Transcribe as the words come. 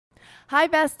Hi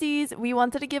besties, we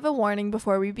wanted to give a warning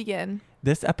before we begin.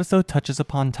 This episode touches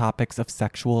upon topics of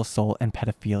sexual assault and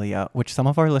pedophilia, which some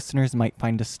of our listeners might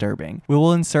find disturbing. We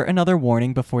will insert another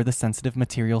warning before the sensitive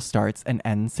material starts and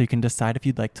ends so you can decide if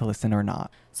you'd like to listen or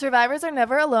not. Survivors are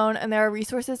never alone and there are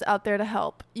resources out there to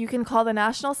help. You can call the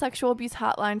National Sexual Abuse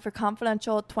Hotline for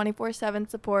confidential 24/7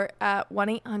 support at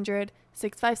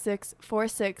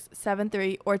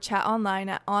 1-800-656-4673 or chat online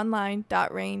at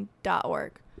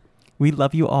online.rain.org. We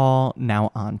love you all.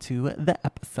 Now on to the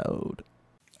episode.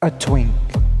 A twink,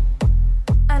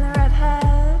 And a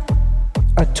redhead,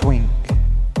 a twink,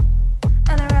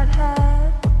 and a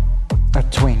redhead, a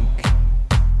twink,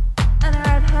 and a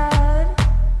redhead,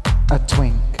 a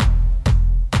twink,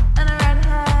 and a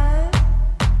redhead,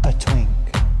 a twink.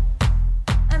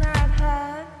 and a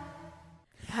redhead.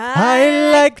 I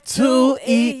like to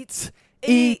eat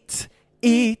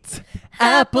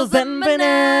apples and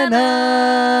bananas.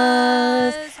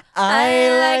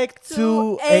 I like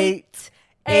to eat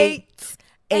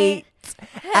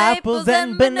apples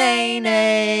and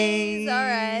bananas. All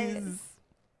right.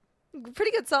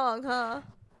 Pretty good song, huh?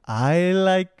 I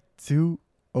like to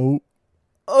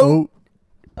apples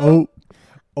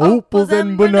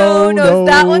and bananas.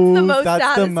 That one's the most That's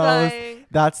satisfying.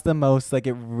 That's the most, like,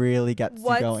 it really gets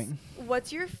you going.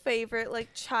 What's your favorite,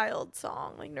 like, child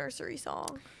song, like nursery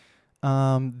song?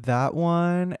 That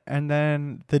one, and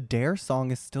then the Dare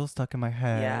song is still stuck in my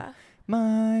head. Yeah.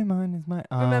 My mind is my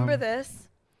Remember this?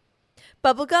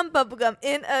 Bubblegum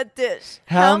in a dish.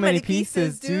 How many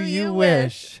pieces do you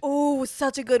wish? Ooh,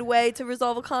 such a good way to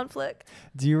resolve a conflict.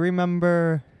 Do you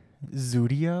remember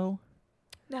Zudio?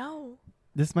 No.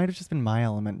 This might have just been my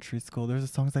elementary school. There's a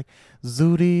song that's like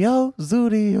Zudio,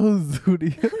 Zudio,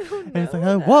 Zudio. And it's like,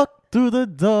 I walk through the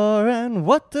door and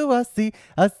what do I see?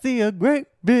 I see a great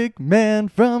big man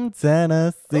from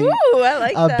Tennessee. Ooh, I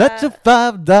like that. I bet you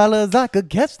 $5 I could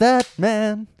catch that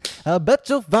man. I bet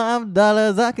you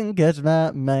 $5 I can catch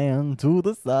that man to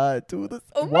the side, to the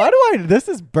Oh Why do I? This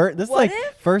is burnt. This is What like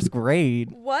if- first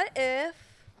grade. What if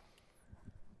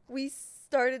we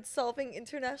started solving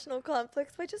international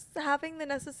conflicts by just having the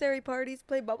necessary parties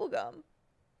play bubblegum?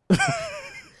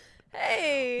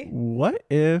 Hey. What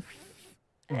if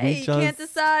Hey, you can't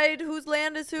decide whose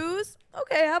land is whose?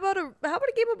 Okay, how about a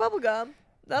game of bubblegum?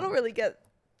 That'll really get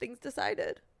things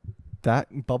decided.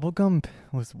 That bubblegum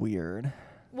was weird.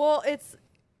 Well, it's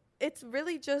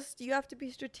really just you have to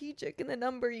be strategic in the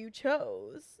number you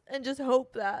chose and just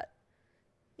hope that,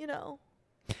 you know.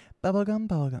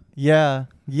 Bubblegum. Yeah.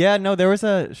 Yeah, no, there was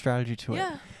a strategy to it.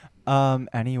 Yeah.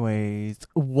 Anyways,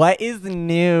 what is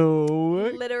new?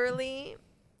 Literally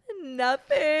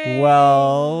nothing.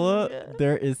 Well,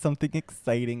 there is something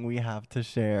exciting we have to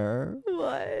share.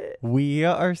 What? We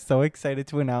are so excited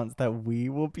to announce that we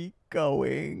will be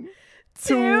going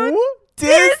To to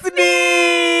Disney!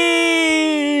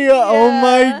 Oh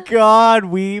my God.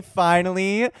 We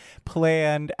finally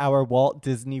planned our Walt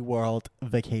Disney World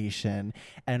vacation.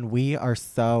 And we are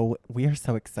so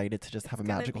excited to just have a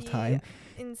magical time.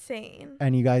 Insane.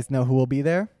 And you guys know who will be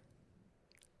there?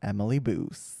 Emily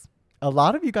Boos. A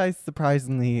lot of you guys,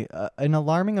 surprisingly, an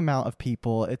alarming amount of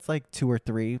people. It's like 2 or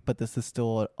 3, but this is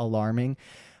still alarming.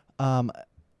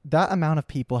 That amount of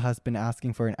people has been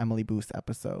asking for an Emily Boos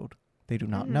episode. They do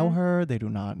not know her. They do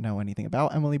not know anything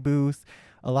about Emily Boos.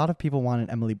 A lot of people want an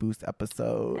Emily Boos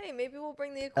episode. Hey, maybe we'll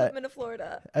bring the equipment to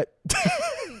Florida.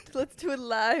 Let's do a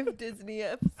live Disney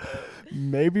episode.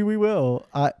 Maybe we will.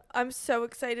 I'm so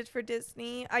excited for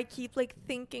Disney. I keep like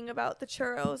thinking about the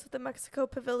churros at the Mexico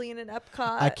Pavilion in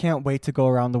Epcot. I can't wait to go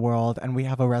around the world, and we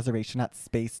have a reservation at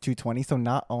Space 220. So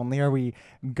not only are we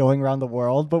going around the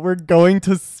world, but we're going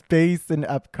to space in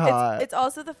Epcot. It's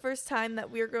also the first time that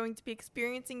we're going to be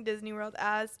experiencing Disney World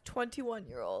as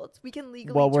 21-year-olds. We can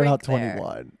legally well, we're drink not there.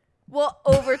 21. Well,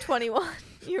 over 21.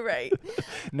 You're right.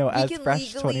 No, We as can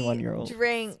fresh legally 21-year-olds.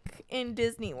 drink in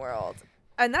Disney World,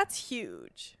 and that's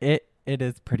huge. It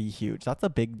is pretty huge. That's a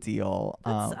big deal.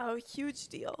 That's a huge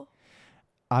deal.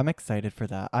 I'm excited for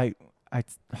that. We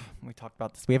talked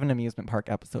about this. We have an amusement park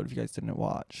episode if you guys didn't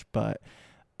watch, but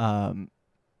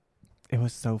it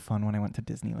was so fun when I went to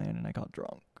Disneyland and I got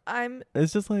drunk.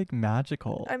 It's just like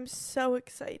magical. I'm so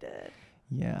excited.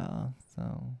 Yeah,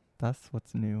 so that's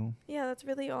what's new. Yeah, that's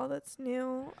really all that's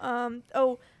new.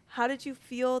 How did you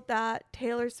feel that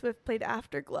Taylor Swift played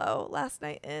Afterglow last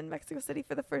night in Mexico City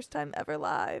for the first time ever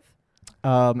live? That's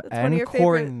one of And your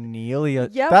favorite- Cornelia.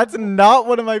 Yep. That's not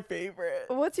one of my favorite.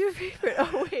 What's your favorite?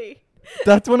 Oh, wait.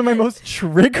 That's one of my most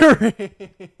triggering.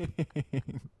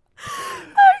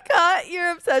 I got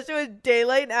your obsession with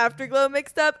Daylight and Afterglow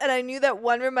mixed up, and I knew that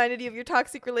one reminded you of your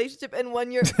toxic relationship and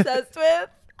one you're obsessed with.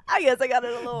 I guess I got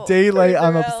it a little Daylight turned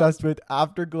I'm around. obsessed with.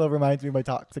 Afterglow reminds me of my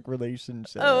toxic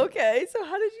relationship. Oh, okay. So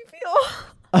how did you feel?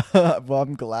 Well,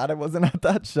 I'm glad I wasn't at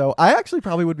that show. I actually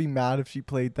probably would be mad if she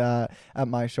played that at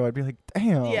my show. I'd be like,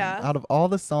 damn, Yeah. out of all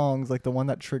the songs, like the one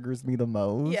that triggers me the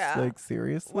most. Yeah. Like,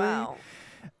 seriously. Wow.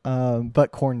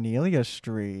 But Cornelia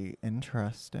Street,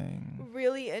 interesting.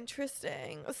 Really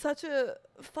interesting. Such a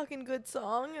fucking good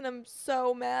song, and I'm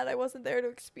so mad I wasn't there to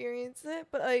experience it,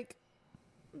 but like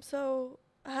I'm so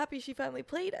happy she finally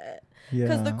played it. Yeah.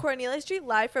 Because the Cornelia Street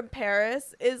live from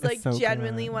Paris is like so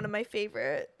genuinely good. one of my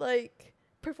favorite like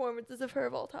performances of her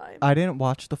of all time. I didn't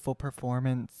watch the full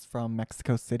performance from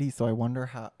Mexico City, so I wonder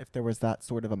if there was that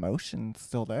sort of emotion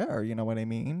still there. You know what I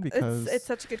mean? Because It's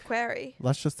such a good query.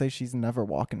 let's just say she's never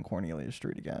walking Cornelia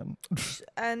Street again.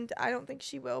 And I don't think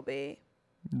she will be.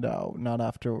 No, not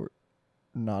after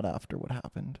what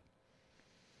happened.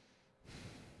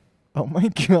 Oh my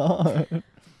God.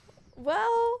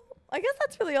 Well, I guess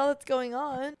that's really all that's going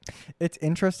on. It's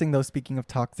interesting though, speaking of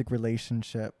toxic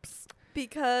relationships,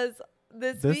 Because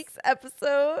this This- week's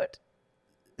episode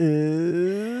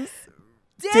is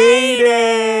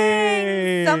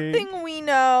dating! Something we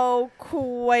know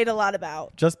quite a lot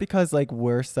about. just because like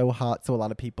we're so hot, so a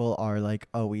lot of people are like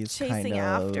always Chasing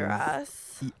after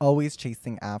us. always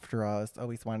chasing after us,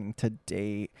 always wanting to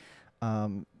date.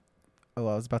 Oh, I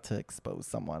was about to expose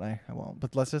someone. I won't.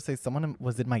 But let's just say someone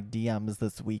was in my DMs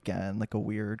this weekend, like a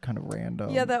weird kind of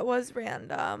random. Yeah, that was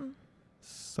random.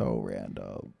 So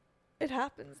random. It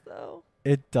happens though.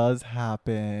 It does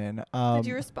happen. Did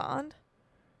you respond?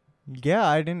 Yeah,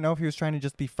 I didn't know if he was trying to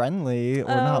just be friendly or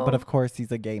not, but Oh. of course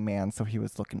he's a gay man, so he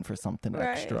was looking for something Right.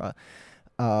 extra.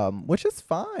 Which is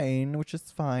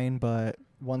fine, but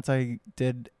once I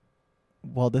did,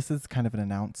 well, this is kind of an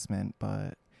announcement,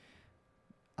 but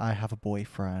I have a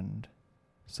boyfriend.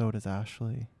 So does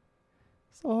Ashley.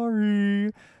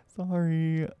 Sorry.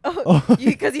 Oh,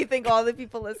 because you think all the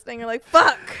people listening are like,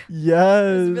 fuck! Yes. I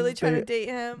was really trying to date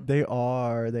him. They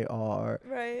are.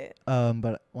 Right.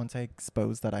 But once I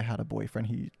exposed that I had a boyfriend,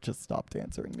 he just stopped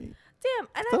answering me. Damn,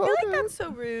 and I So feel like good. that's so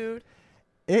rude.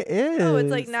 It is. Oh,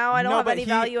 it's like now I don't No, have but any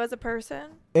value as a person.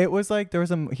 It was like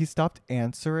he stopped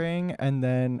answering, and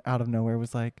then out of nowhere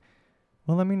was like,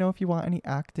 well, let me know if you want any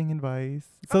acting advice.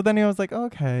 So then he was like,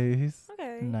 okay, he's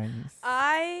Okay. nice.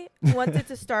 I wanted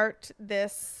to start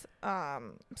this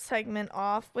segment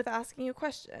off with asking you a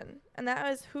question, and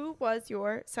that is, who was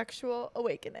your sexual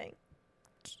awakening?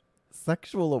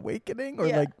 Sexual awakening, or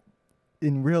Yeah. like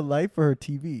in real life or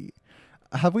TV?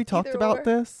 Have we talked Either about or.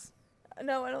 this?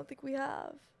 No, I don't think we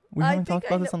have. We I haven't think talked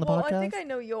about I this on the well, podcast. I think I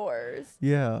know yours.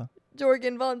 Yeah.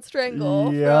 Jorgen von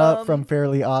Strangle. Yeah, from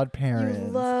Fairly Odd Parents. You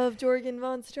love Jorgen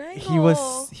von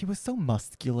Strangle. He was so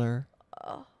muscular,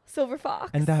 Oh, Silver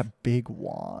Fox. and that big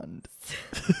wand.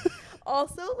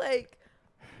 Also, like,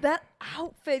 that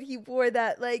outfit he wore,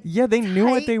 that, like, Yeah, they knew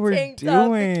what tight they were tank top,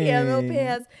 doing. the camo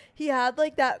pants. He had,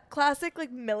 like, that classic,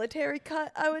 like, military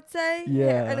cut, I would say.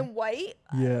 Yeah. And in white.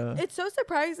 Yeah. It's so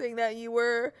surprising that you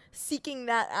were seeking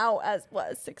that out as,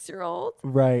 what, a 6-year-old?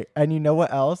 Right. And you know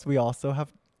what else? We also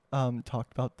have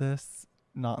talked about this,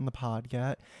 not on the pod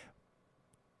yet.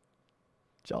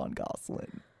 Jon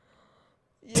Gosselin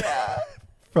Yeah.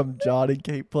 from John and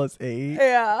Kate plus 8.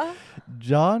 Yeah.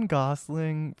 Jon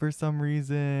Gosselin, for some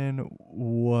reason,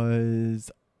 was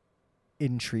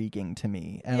intriguing to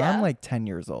me. And Yeah. I'm like 10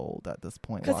 years old at this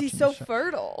point. Because he's watching so the show.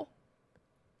 fertile.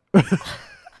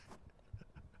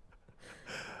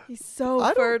 He's so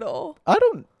I don't- fertile. I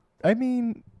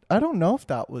don't know if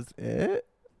that was it.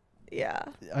 Yeah.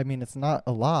 I mean, it's not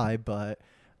a lie, but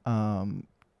Jon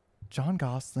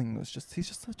Gosselin he's just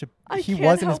such a he can't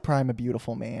was in his help- prime a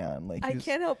beautiful man. Like I he's-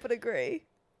 can't help but agree.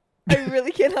 I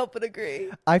really can't help but agree.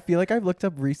 I feel like I've looked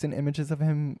up recent images of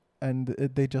him and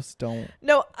they just don't.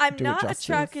 No, I'm Do it not justice.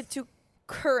 attracted to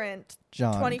current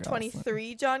John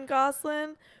 2023 Jon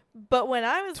Gosselin, but when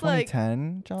I was like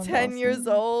 2010 Jon 10 years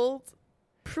Gosselin? old,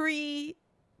 pre-divorce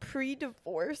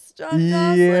Jon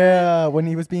Gosselin. Yeah, when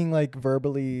he was being like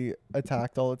verbally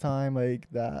attacked all the time, like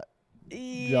that.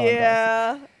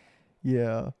 Yeah.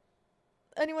 Yeah.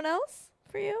 Anyone else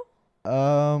for you?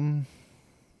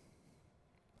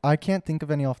 I can't think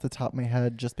of any off the top of my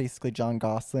head. Just basically Jon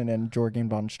Gosselin and Jorgen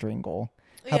von Strangle.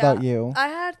 How Yeah. about you? I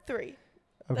had 3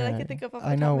 that I could think of off the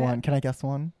I top know of my one. head. Can I guess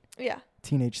one? Yeah.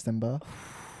 Teenage Simba.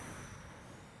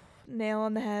 Nail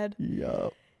on the head.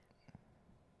 Yup.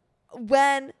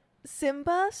 When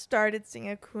Simba started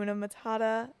singing Hakuna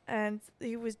Matata, and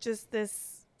he was just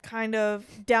this kind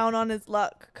of down on his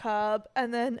luck cub,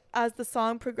 and then as the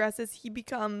song progresses, he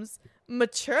becomes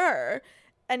mature,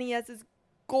 and he has this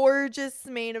gorgeous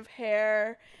mane of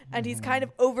hair, and he's kind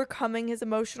of overcoming his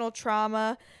emotional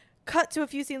trauma. Cut to a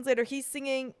few scenes later, he's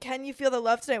singing "Can You Feel the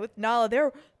Love Tonight" with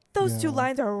Nala. Those two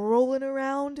lines are rolling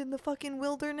around in the fucking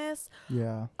wilderness.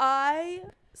 Yeah.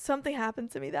 Something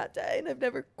happened to me that day, and I've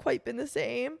never quite been the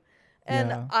same. And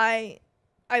Yeah.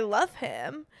 I love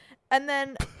him. And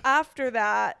then after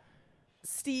that,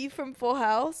 Steve from Full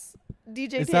House,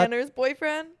 DJ Tanner's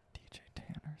boyfriend. DJ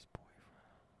Tanner's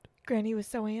boyfriend. Granny was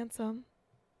so handsome.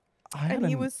 And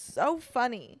he was so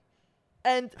funny.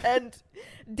 And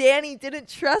Danny didn't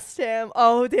trust him.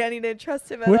 Oh, Danny didn't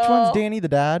trust him at all. Which one's Danny, the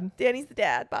dad? Danny's the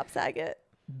dad, Bob Saget.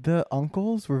 The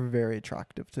uncles were very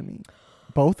attractive to me.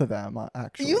 Both of them,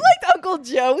 actually. You liked Uncle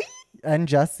Joey? And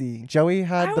Jesse. Joey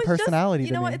had the personality to me.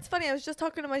 You know what? It's funny. I was just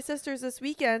talking to my sisters this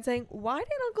weekend saying, why did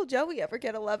Uncle Joey ever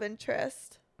get a love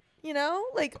interest? You know?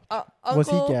 Like, Uncle... Was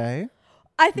he gay?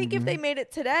 I think if they made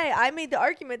it today, I made the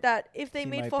argument that if they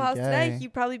made Full House today,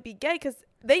 he'd probably be gay because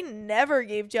they never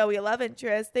gave Joey a love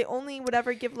interest. They only would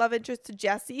ever give love interest to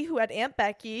Jesse, who had Aunt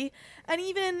Becky, and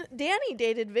even Danny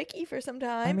dated Vicky for some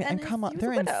time. I mean, and come on,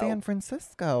 they're in San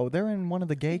Francisco. They're in one of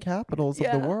the gay capitals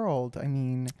of the world. I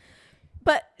mean,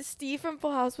 but Steve from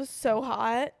Full House was so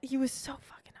hot. He was so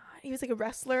fucking hot. He was like a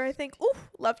wrestler, I think. Ooh,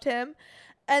 loved him.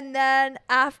 And then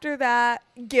after that,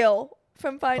 Gil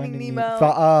from Finding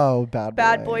Nemo.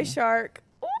 Bad boy shark.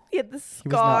 Ooh, he had the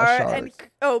scar. He was not a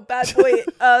shark. Bad boy.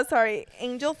 Sorry,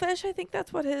 angelfish. I think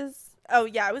that's what his. Oh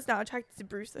yeah, I was not attracted to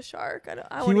Bruce the shark.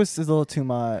 He was a little too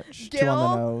much. Too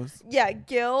on the nose. Yeah,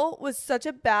 Gil was such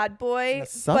a bad boy.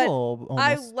 Subtle. But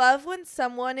I love when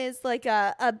someone is like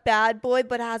a bad boy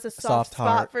but has a soft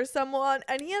spot for someone,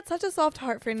 and he had such a soft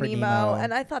heart for Nemo,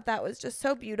 and I thought that was just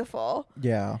so beautiful.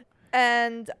 Yeah.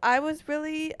 And I was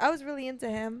really into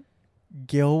him.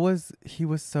 Gil was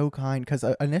so kind because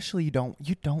initially you don't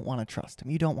want to trust him.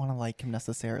 You don't want to like him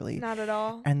necessarily. Not at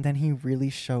all. And then he really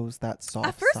shows that soft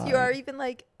At first side. you are even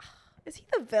like, is he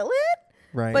the villain?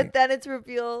 Right. But then it's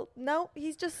revealed, no,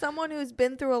 he's just someone who's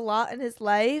been through a lot in his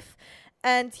life,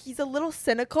 and he's a little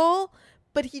cynical,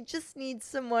 but he just needs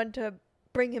someone to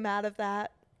bring him out of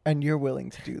that. And you're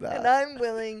willing to do that. And I'm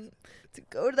willing to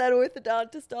go to that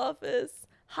orthodontist office,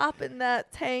 hop in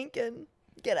that tank, and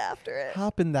get after it.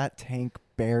 Hop in that tank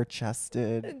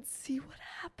bare-chested. And see what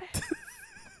happens.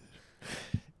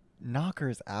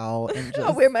 Knockers out. And just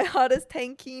I'll wear my hottest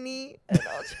tankini, and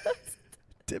I'll just...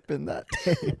 dip in that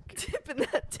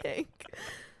tank.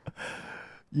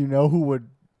 You know who would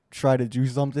try to do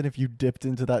something if you dipped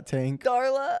into that tank?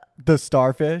 Darla. The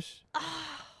starfish.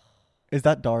 Is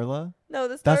that Darla? No,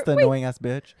 that's the annoying ass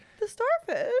bitch. The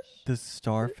starfish. The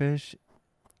starfish.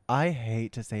 I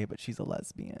hate to say it, but she's a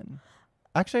lesbian.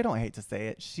 Actually, I don't hate to say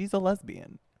it. She's a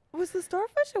lesbian. Was the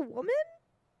starfish a woman?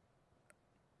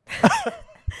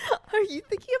 Are you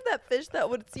thinking of that fish that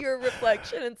would see her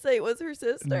reflection and say it was her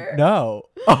sister? No.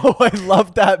 Oh, I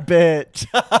love that bitch.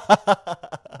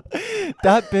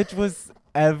 That bitch was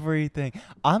everything.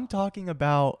 I'm talking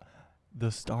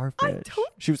the starfish.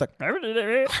 She was like, but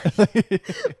I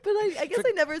guess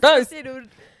I never associated.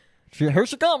 Here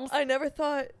she comes. I never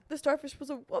thought the starfish was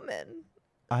a woman.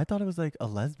 I thought it was like a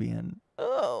lesbian.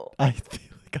 Oh. I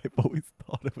feel like I've always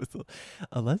thought it was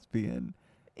a lesbian.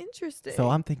 Interesting. So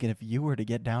I'm thinking if you were to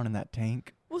get down in that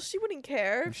tank. Well, she wouldn't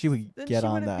care. She would get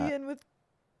on that. Be in with.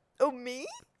 Oh, me?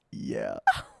 Yeah.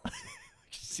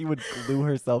 She would glue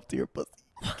herself to your pussy.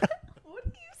 What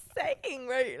are you saying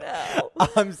right now?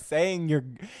 I'm saying you're.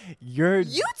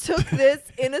 You took this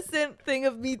innocent thing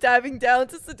of me diving down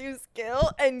to seduce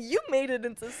Gil, and you made it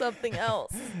into something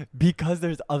else. Because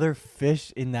there's other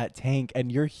fish in that tank,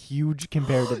 and you're huge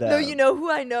compared to them. No, you know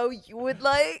who I know you would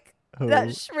like? Who?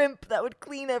 That shrimp that would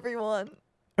clean everyone.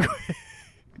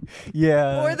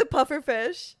 Yeah. Or the puffer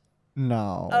fish.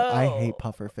 No, I hate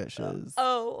puffer fishes.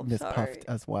 I'm Miss sorry. Puffed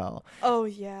as well. Oh,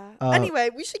 yeah. Anyway,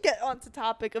 we should get on to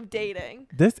topic of dating.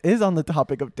 This is on the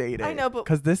topic of dating. I know, but...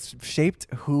 because this shaped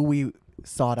who we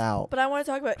sought out. But I want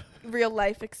to talk about real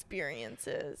life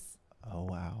experiences. Oh,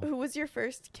 wow. Who was your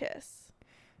first kiss?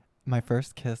 My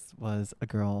first kiss was a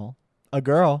girl. A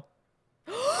girl.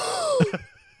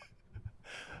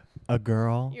 A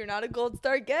girl. You're not a gold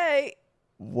star gay.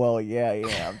 Well,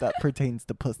 yeah. That pertains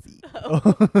to pussy.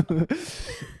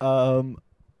 Oh.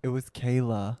 It was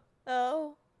Kayla.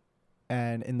 Oh.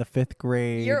 And in the 5th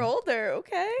grade. You're older,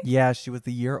 okay. Yeah, she was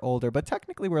a year older, but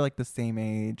technically we're like the same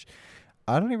age.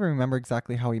 I don't even remember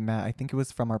exactly how we met. I think it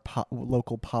was from our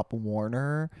local Pop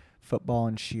Warner football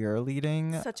and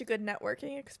cheerleading. Such a good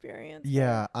networking experience.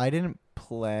 Yeah, I didn't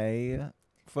play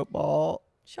football.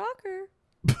 Shocker.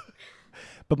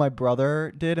 But my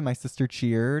brother did and my sister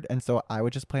cheered. And so I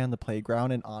would just play on the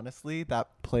playground. And honestly, that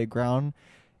playground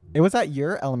It was at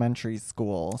your elementary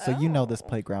school, so you know this Oh.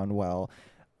 playground well.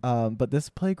 But this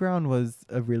playground was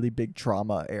a really big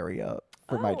trauma area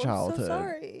for my childhood. I'm so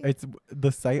sorry. It's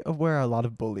the site of where a lot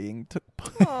of bullying took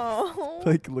place, Oh.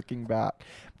 like looking back.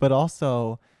 But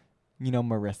also, you know,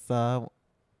 Marissa,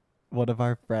 one of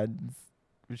our friends,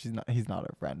 he's not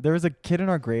our friend. There was a kid in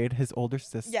our grade, his older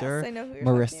sister. Yes, I know who you're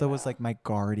Marissa talking was about. like my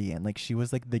guardian. Like she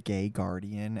was like the gay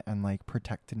guardian and like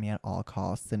protected me at all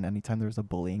costs. And anytime there was a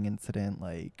bullying incident,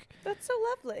 like That's so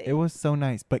lovely. it was so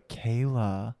nice. But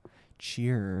Kayla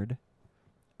cheered.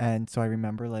 And so I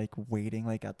remember like waiting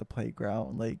like at the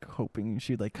playground, like hoping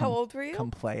she'd like How old were you?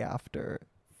 come play after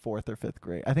 4th or 5th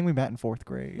grade. I think we met in 4th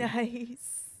grade.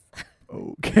 Nice.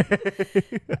 Okay.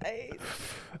 Nice.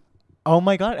 Oh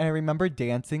my god! And I remember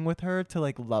dancing with her to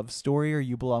like "Love Story" or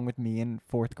 "You Belong with Me" in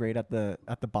 4th grade at the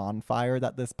bonfire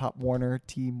that this Pop Warner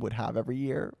team would have every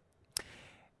year.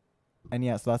 And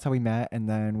yeah, so that's how we met, and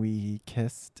then we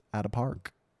kissed at a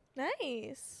park,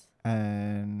 Nice.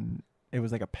 and it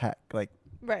was like a peck, like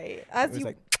Right. it was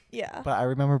like. Yeah. But I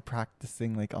remember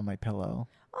practicing like on my pillow.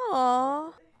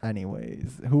 Aw.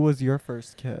 Anyways, who was your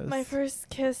first kiss? My first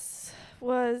kiss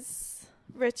was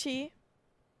Richie.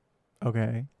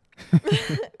 Okay.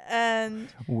 And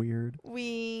Weird.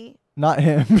 we... Not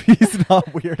him. He's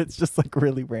not weird. It's just like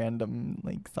really random.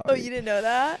 Like sorry. Oh, you didn't know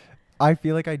that? I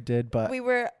feel like I did, but We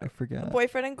were I forget.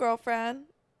 boyfriend and girlfriend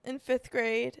in 5th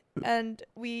grade, and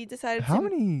we decided How to...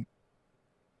 many?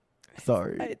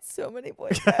 Sorry. I had so many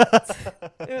boyfriends.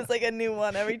 It was like a new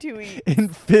one every 2 weeks. In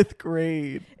 5th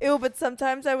grade. Ew, but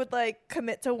sometimes I would like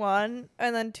commit to one,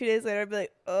 and then 2 days later I'd be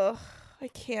like, ugh, I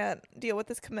can't deal with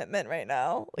this commitment right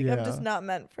now. Like I'm just Yeah. not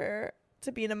meant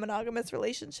to be in a monogamous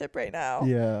relationship right now.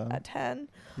 Yeah. At 10.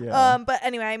 Yeah. But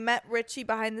anyway, I met Richie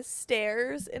behind the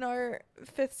stairs in our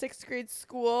 5th, 6th grade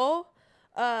school.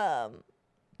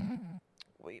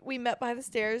 We met behind the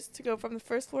stairs to go from the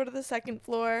 1st floor to the 2nd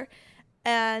floor,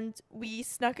 and we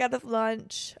snuck out of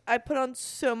lunch. I put on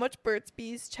so much Burt's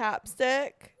Bees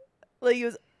chapstick. Like, it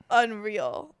was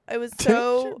unreal. I was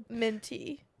so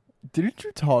minty. Didn't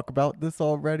you talk about this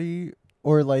already?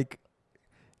 Or like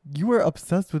you were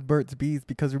obsessed with Burt's Bees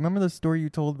because remember the story you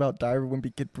told about Diary of a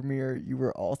Wimpy Kid premiere? You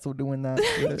were also doing that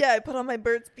shit? Yeah, I put on my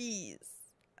Burt's Bees.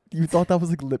 You thought that was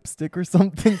like lipstick or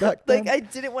something back then? Like, I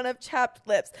didn't want to have chapped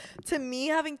lips. To me,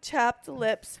 having chapped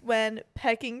lips when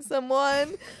pecking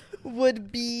someone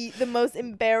would be the most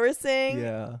embarrassing,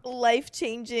 yeah.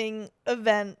 life-changing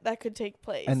event that could take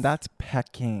place. And that's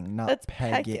pecking, not That's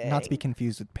pegging. Not to be pecking.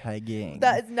 confused with pegging.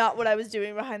 That is not what I was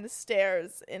doing behind the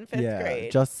stairs in 5th Yeah,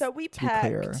 grade. just so we to be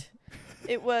clear. pecked.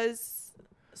 It was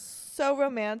so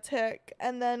romantic.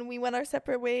 And then we went our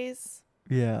separate ways.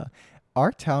 Yeah.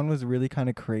 Our town was really kind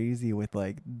of crazy with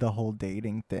like the whole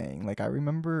dating thing. Like I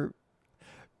remember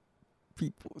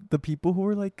the people who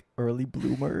were like early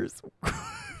bloomers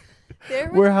There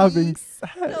would were be- having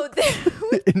sex No, there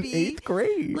would in be 8th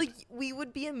grade. like we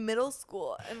would be in middle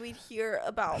school and we'd hear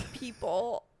about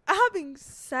people having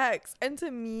sex, and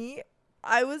to me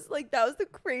I was like, that was the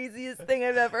craziest thing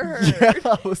I've ever heard. Yeah,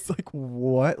 I was like,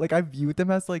 what? Like I viewed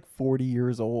them as like 40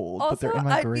 years old, but Also, they're in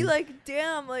my I'd grade. be like,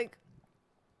 damn, like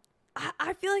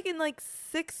I feel like in like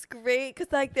 6th grade,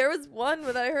 because like there was one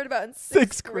that I heard about in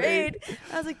 6th grade.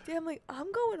 I was like, damn, like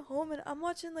I'm going home and I'm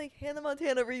watching like Hannah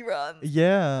Montana reruns.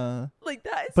 Yeah. Like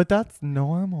that is But that's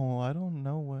normal. I don't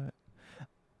know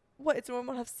what, it's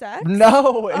normal to have sex?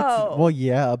 No, it's Oh. well,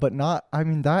 yeah, but not. I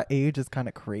mean, that age is kind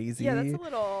of crazy. Yeah, that's a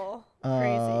little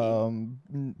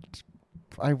crazy.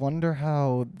 I wonder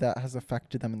how that has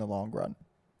affected them in the long run.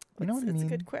 You know what I It's mean? a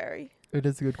good query. It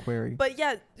is a good query. But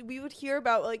yeah, we would hear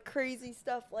about like crazy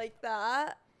stuff like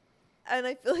that. And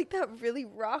I feel like that really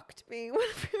rocked me when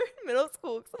we were in middle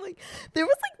school. Cause I'm like, there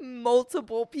was like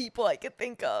multiple people I could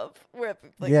think of where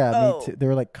like, yeah, oh, me too. They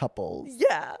were like couples.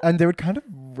 Yeah. And they would kind of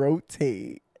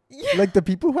rotate. Yeah. Like the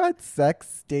people who had sex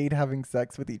stayed having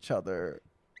sex with each other.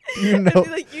 You And know?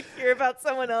 then, like you'd hear about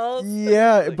someone else.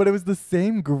 Yeah, Like, but it was the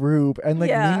same group. And like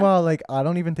Yeah. meanwhile, like I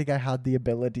don't even think I had the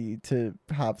ability to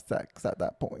have sex at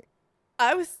that point.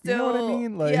 I was still, You know what I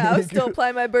mean? Like, yeah, I was still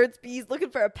applying my Burt's Bees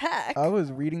looking for a peck. I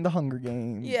was reading the Hunger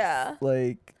Games. Yeah.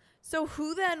 Like So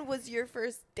who then was your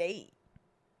first date?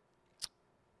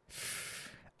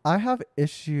 I have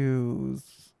issues.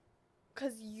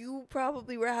 Because you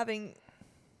probably were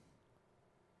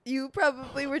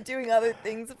doing other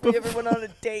things if we ever went on a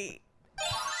date.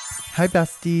 Hi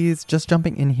besties, just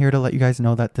jumping in here to let you guys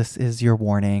know that this is your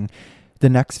warning. The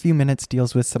next few minutes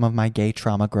deals with some of my gay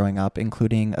trauma growing up,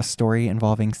 including a story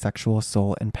involving sexual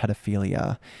assault and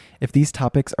pedophilia. If these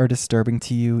topics are disturbing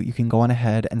to you, you can go on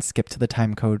ahead and skip to the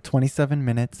time code 27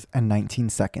 minutes and 19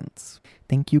 seconds.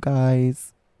 Thank you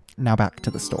guys. Now back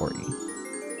to the story.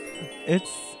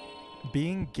 It's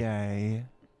being gay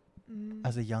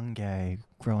as a young gay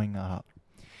growing up.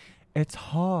 It's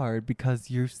hard because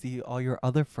you see all your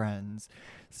other friends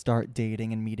start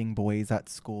dating and meeting boys at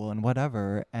school and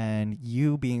whatever, and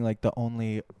you being like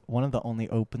one of the only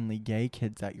openly gay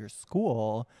kids at your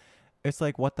school, it's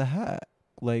like, what the heck?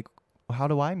 Like, how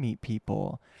do I meet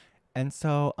people? And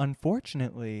so,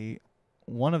 unfortunately,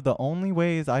 one of the only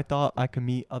ways I thought I could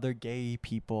meet other gay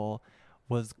people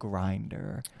was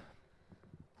Grindr.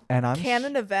 And I'm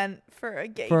canon event for a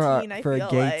gay teen. I feel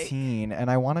like teen,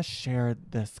 and I want to share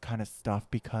this kind of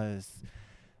stuff because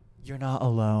you're not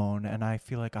alone, and I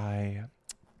feel like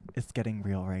it's getting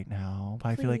real right now. But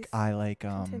I feel like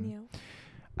continue.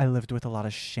 I lived with a lot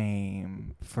of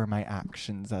shame for my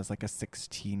actions as like a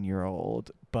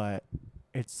 16-year-old, but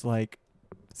it's like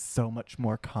so much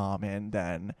more common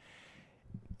than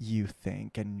you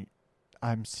think, and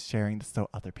I'm sharing this so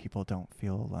other people don't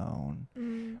feel alone.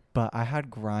 But I had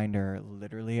Grindr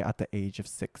literally at the age of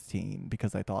 16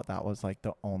 because I thought that was like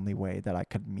the only way that I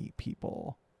could meet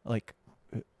people like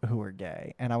who were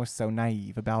gay. And I was so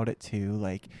naive about it too,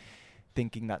 like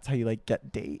thinking that's how you like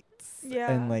get dates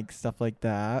and like stuff like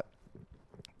that.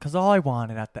 Because all I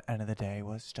wanted at the end of the day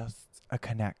was just a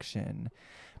connection.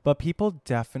 But people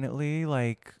definitely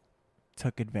like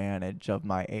took advantage of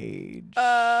my age.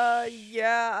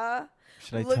 Yeah.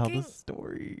 Should I tell the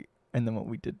story and then what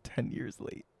we did 10 years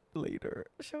later?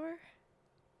 Sure.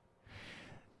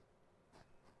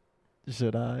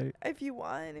 Should I? If you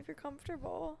want, if you're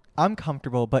comfortable. I'm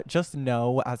comfortable, but just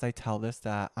know as I tell this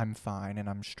that I'm fine and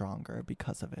I'm stronger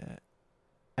because of it.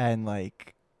 And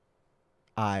like,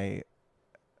 I'm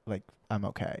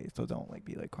okay. So don't like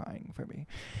be like crying for me.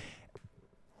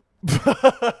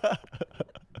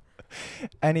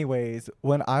 Anyways,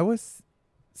 when I was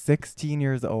 16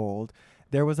 years old,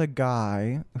 there was a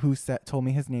guy who told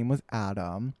me his name was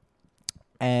Adam,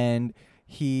 and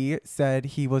he said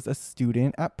he was a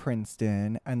student at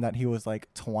Princeton and that he was like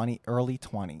early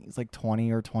 20s, like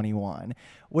 20 or 21,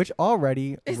 which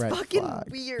already is red fucking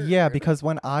flag. weird. Yeah, because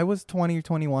when I was 20 or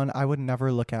 21, I would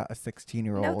never look at a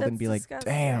 16-year-old and be disgusting. Like,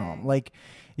 damn, like,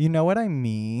 you know what I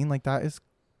mean? Like, that is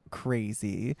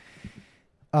crazy.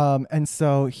 And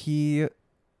so he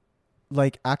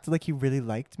like acted like he really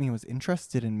liked me, was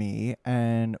interested in me,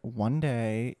 and one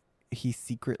day he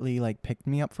secretly like picked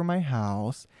me up from my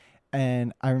house,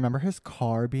 and I remember his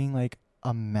car being like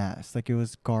a mess, like it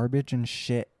was garbage and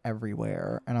shit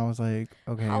everywhere, and I was like,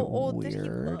 okay, how old weird. did he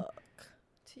look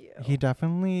to you? He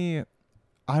definitely,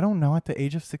 I don't know at the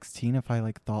age of 16 if I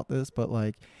like thought this, but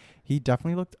like he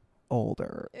definitely looked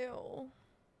older. Ew.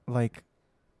 Like,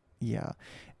 yeah.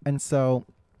 And so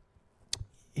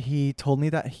he told me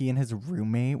that he and his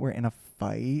roommate were in a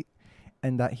fight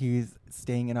and that he's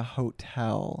staying in a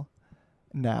hotel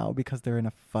now because they're in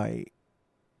a fight.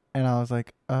 And I was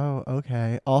like, oh,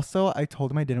 okay. Also, I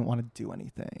told him I didn't want to do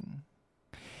anything.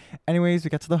 Anyways, we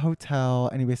get to the hotel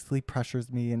and he basically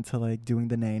pressures me into like doing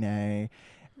the nay-nay.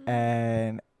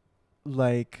 And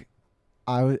like,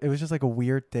 it was just like a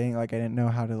weird thing. Like, I didn't know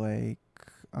how to like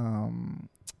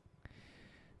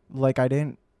I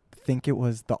didn't think it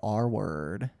was the R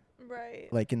word, right?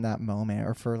 Like in that moment,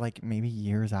 or for like maybe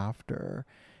years after.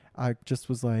 I just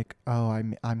was like, oh,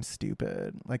 I'm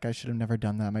stupid. Like, I should have never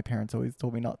done that. My parents always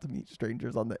told me not to meet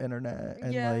strangers on the internet,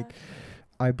 and like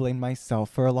I blamed myself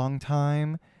for a long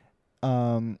time.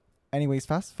 Anyways,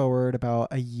 fast forward about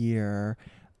a year,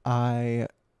 I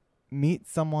meet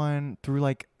someone through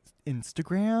like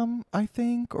Instagram, I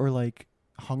think, or like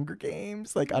Hunger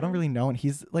Games, like I don't really know, and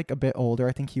he's like a bit older.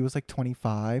 I think he was like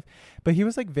 25, but he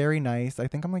was like very nice. I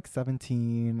think I'm like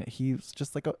 17. He was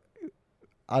just like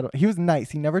he was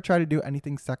nice. He never tried to do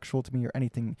anything sexual to me or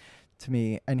anything to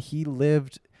me, and he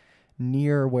lived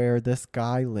near where this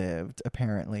guy lived,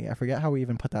 apparently. I forget how we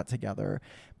even put that together,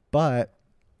 but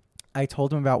I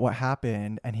told him about what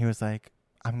happened, and he was like,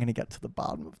 I'm gonna get to the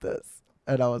bottom of this.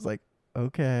 And I was like,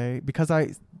 okay, because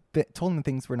I told him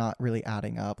things were not really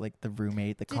adding up, like the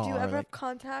roommate, the car. Did you ever have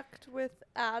contact with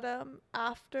Adam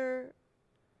after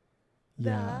that?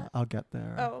 Yeah, I'll get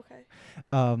there. Oh,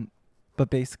 okay. But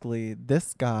basically,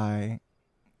 this guy,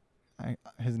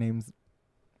 his name's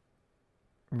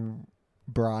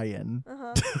Brian.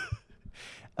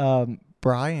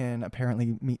 Brian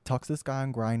apparently talks to this guy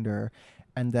on Grindr,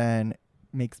 and then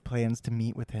makes plans to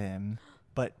meet with him,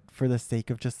 but for the sake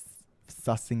of just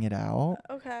sussing it out,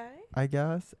 okay, I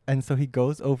guess. And so he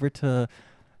goes over to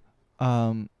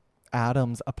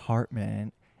Adam's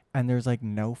apartment, and there's like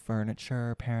no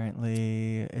furniture,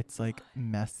 apparently. It's like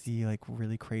messy, like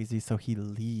really crazy. So he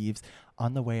leaves.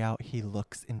 On the way out, he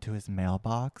looks into his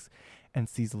mailbox, and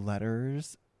sees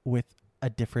letters with a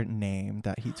different name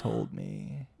that he told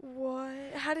me.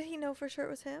 What? How did he know for sure it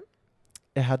was him?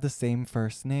 It had the same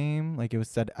first name, like it was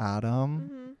said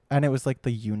Adam, and it was like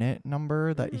the unit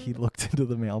number that he looked into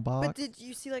the mailbox. But did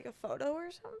you see like a photo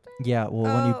or something? Yeah, well,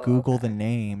 when you Google the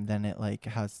name, then it like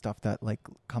has stuff that like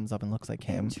comes up and looks like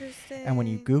him. Interesting. And when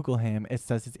you Google him, it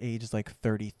says his age is like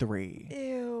 33.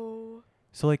 Ew.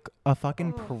 So like a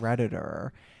fucking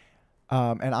predator.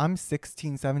 And I'm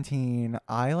 16, 17.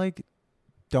 I like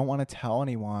don't want to tell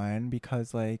anyone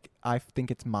because like I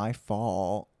think it's my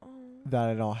fault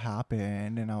that it all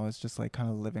happened, and I was just like kind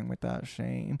of living with that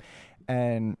shame.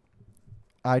 And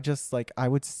I just like I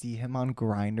would see him on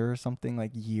Grindr or something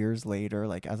like years later,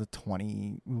 like as a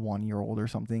 21-year-old or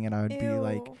something, and I would be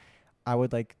like, I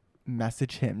would like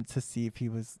message him to see if he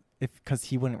was because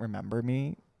he wouldn't remember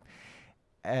me,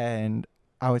 and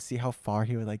I would see how far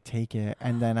he would like take it,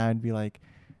 and then I'd be like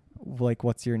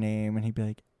what's your name, and he'd be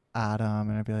like Adam,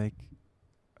 and I'd be like,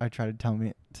 I tried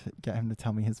to get him to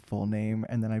tell me his full name,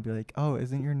 and then I'd be like, oh,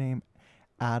 isn't your name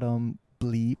Adam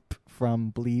Bleep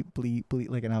from Bleep Bleep Bleep,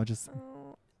 like, and I would just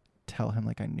tell him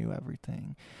like I knew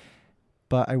everything.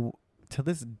 But to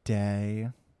this day,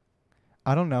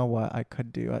 I don't know what I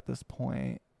could do at this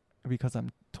point because I'm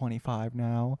 25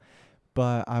 now,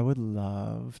 but I would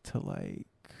love to like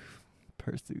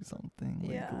pursue something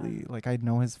legally. Like I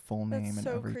know his full name and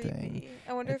everything. Creepy.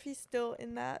 I wonder if he's still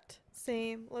in that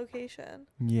same location.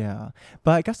 Yeah.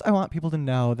 But I guess I want people to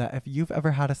know that if you've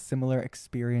ever had a similar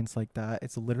experience like that,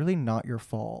 it's literally not your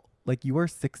fault. Like you are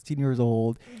 16 years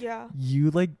old. Yeah. You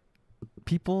like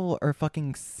people are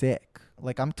fucking sick.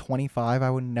 Like I'm 25. I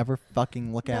would never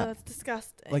fucking look at. That's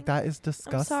disgusting. Like that is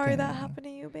disgusting. I'm sorry that happened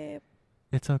to you, babe.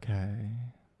 It's okay.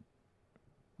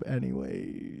 But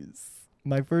anyways,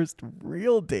 my first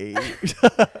real date.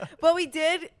 But we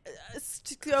did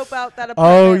scope out that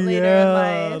apartment later in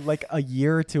life. Like a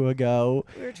year or two ago.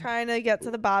 We were trying to get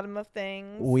to the bottom of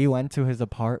things. We went to his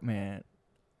apartment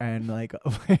and like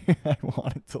I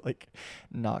wanted to like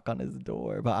knock on his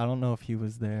door, but I don't know if he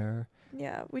was there.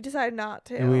 Yeah, we decided not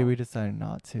to. We decided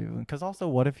not to. Because also,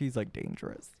 what if he's like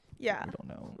dangerous? Yeah. We don't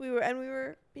know. We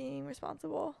were being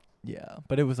responsible. Yeah,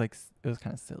 but it was like it was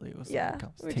kind of silly. It was like I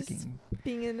was just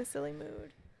being in a silly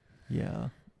mood. Yeah.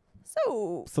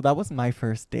 So that was my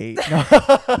first date. I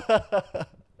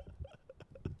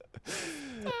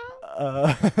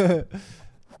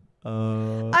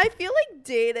feel like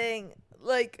dating,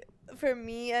 like for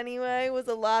me anyway, was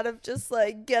a lot of just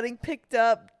like getting picked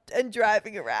up and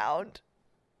driving around.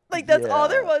 Like that's all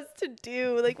there was to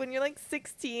do. Like when you're like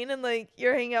 16 and like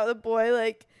you're hanging out with a boy,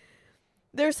 like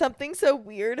there's something so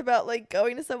weird about like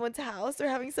going to someone's house or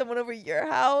having someone over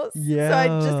your house. Yeah. So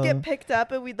I'd just get picked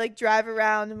up and we'd like drive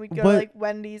around and we'd go to like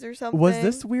Wendy's or something. Was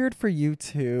this weird for you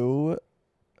too?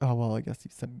 Oh, well, I guess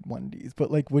you said Wendy's, but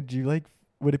like, would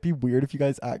it be weird if you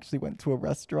guys actually went to a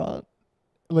restaurant?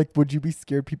 Like, would you be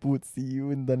scared people would see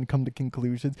you and then come to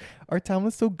conclusions? Our town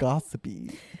was so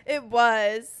gossipy. It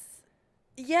was.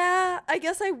 Yeah, I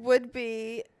guess I would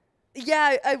be.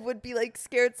 Yeah, I would be like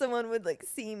scared someone would like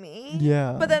see me.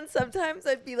 Yeah. But then sometimes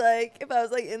I'd be like, if I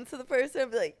was like into the person,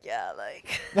 I'd be like, yeah, like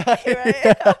here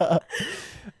I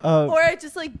am. Or I'd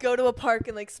just like go to a park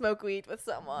and like smoke weed with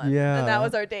someone. Yeah. And that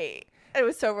was our date. It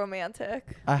was so romantic.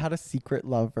 I had a secret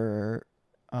lover.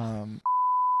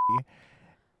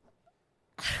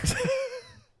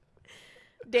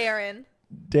 Darren.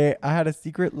 I had a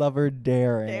secret lover,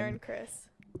 Darren Chris.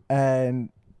 And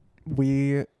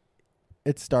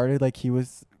it started like he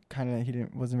wasn't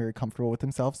very comfortable with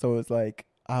himself, so it was like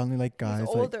I only like guys. He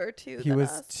was older too. He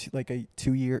was like a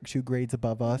 2 grades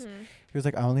above us. He was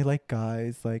like, I only like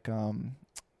guys like to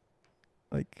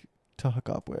hook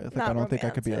up with. Like I don't think I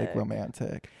could be like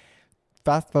romantic.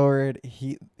 Fast forward,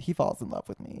 he falls in love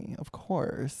with me, of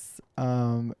course.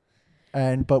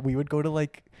 But we would go to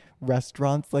like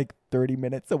restaurants like 30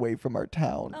 minutes away from our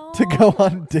town to go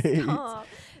on dates. Stop.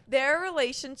 Their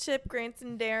relationship, Grant's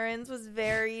and Darren's, was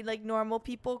very like normal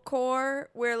people core,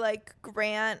 where like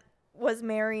Grant was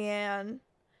Marianne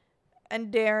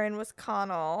and Darren was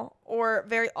Connell, or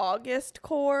very August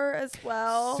core as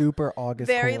well. Super August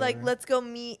very core. Like, let's go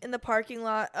meet in the parking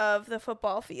lot of the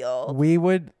football field. We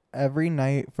would every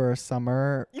night for a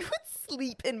summer. You would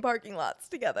sleep in parking lots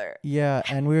together. Yeah,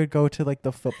 and we would go to like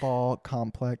the football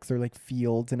complex or like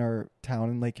fields in our town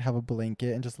and like have a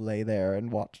blanket and just lay there and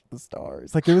watch the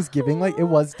stars. Like it was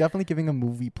definitely giving a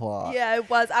movie plot. Yeah, it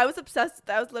was. I was obsessed with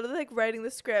that. I was literally like writing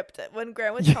the script. When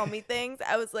Grant would tell me things,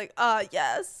 I was like,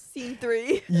 yes, scene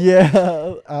 3.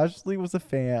 Yeah, Ashley was a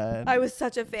fan. I was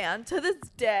such a fan. To this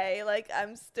day, like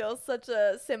I'm still such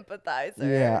a sympathizer.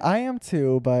 Yeah, I am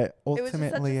too, but ultimately it was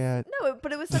just such a Yeah. No,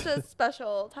 but it was such a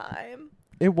special time.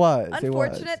 It was.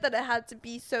 Unfortunate that it had to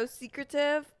be so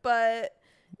secretive, but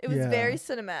it was very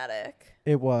cinematic.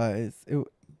 It was.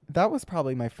 That was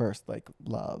probably my first like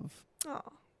love. Oh.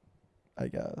 I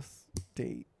guess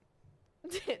date.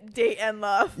 Date and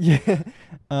love. Yeah.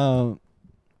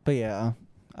 But yeah,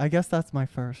 I guess that's my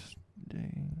first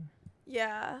date.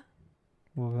 Yeah.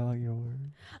 What about yours?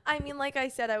 I mean, like I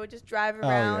said, I would just drive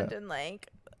around and like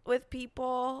with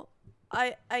people.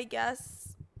 I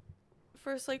guess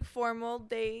first like formal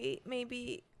date,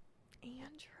 maybe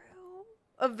Andrew.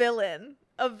 A villain.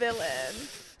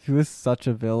 He was such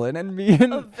a villain, and me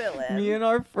and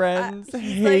our friends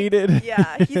hated him.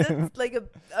 Yeah, he's like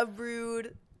a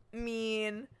rude,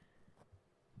 mean,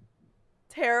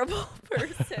 terrible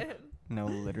person. No,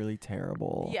 literally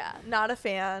terrible. Yeah, not a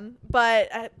fan,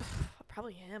 but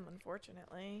probably him,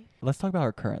 unfortunately. Let's talk about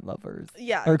our current lovers.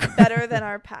 Yeah, better than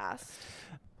our past.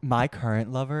 My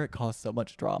current lover caused so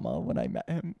much drama when I met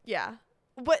him. Yeah.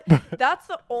 But that's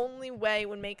the only way it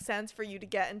would make sense for you to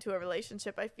get into a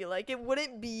relationship, I feel like. It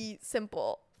wouldn't be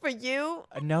simple. For you,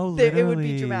 no, literally. It would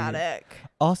be dramatic.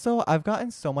 Also, I've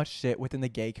gotten so much shit within the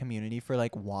gay community for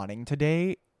like wanting to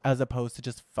date as opposed to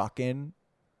just fucking.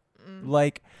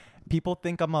 Like, people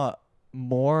think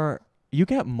you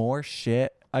get more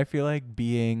shit, I feel like,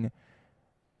 being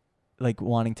like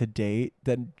wanting to date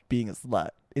than being a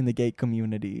slut in the gay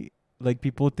community. Like,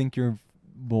 people think you're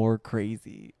more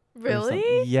crazy.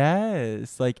 Really?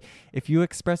 Yes. Like, if you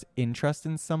express interest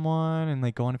in someone and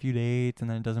like go on a few dates and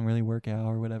then it doesn't really work out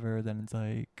or whatever, then it's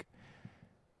like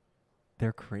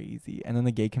they're crazy. And then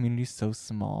the gay community is so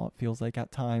small, it feels like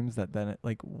at times that then it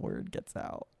like word gets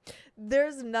out.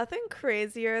 There's nothing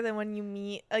crazier than when you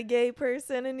meet a gay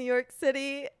person in New York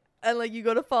City and like you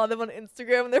go to follow them on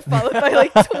Instagram and they're followed by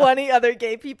like 20 other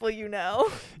gay people you know.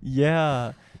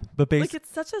 Yeah. But like it's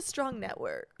such a strong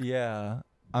network. Yeah.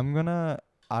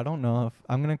 I don't know if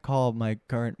I'm going to call my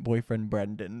current boyfriend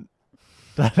Brendan.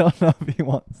 I don't know if he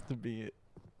wants to be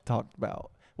talked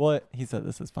about. Well, he said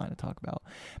this is fine to talk about.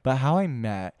 But how I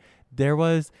met, there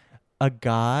was a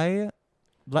guy.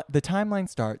 The timeline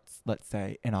starts, let's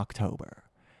say, in October.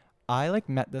 I like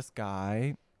met this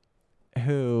guy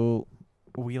who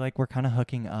we like were kind of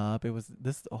hooking up.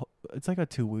 It's like a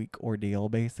 2-week ordeal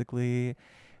basically.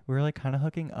 We were like kind of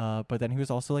hooking up, but then he was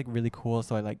also like really cool,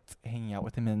 so I liked hanging out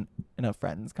with him in a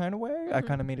friends kind of way. Mm-hmm. I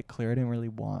kind of made it clear I didn't really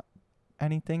want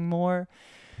anything more.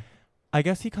 I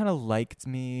guess he kind of liked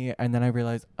me, and then I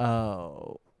realized,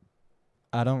 oh,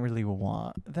 I don't really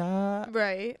want that.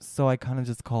 Right. So I kind of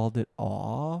just called it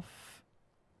off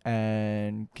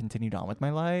and continued on with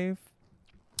my life.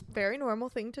 Very normal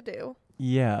thing to do.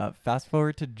 Yeah. Fast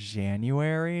forward to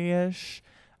January-ish.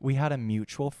 We had a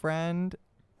mutual friend,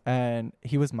 and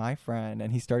he was my friend,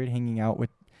 and he started hanging out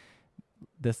with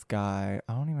this guy.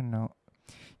 I don't even know.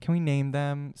 Can we name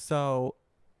them? So,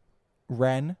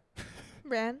 Ren.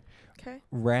 Okay.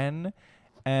 Ren.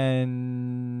 And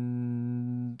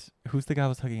who's the guy I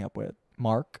was hooking up with?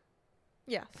 Mark?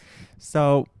 Yeah.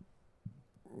 So,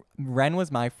 Ren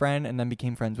was my friend and then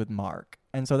became friends with Mark.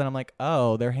 And so then I'm like,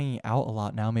 oh, they're hanging out a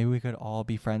lot now. Maybe we could all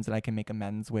be friends and I can make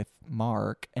amends with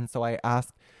Mark. And so I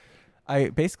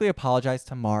basically apologized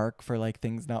to Mark for like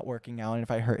things not working out and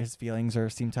if I hurt his feelings or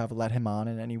seemed to have let him on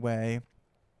in any way.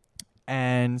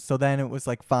 And so then it was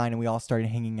like fine and we all started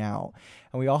hanging out.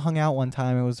 And we all hung out one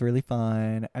time. It was really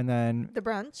fun. And then the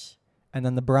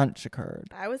brunch occurred.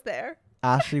 I was there.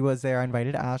 Ashley was there. I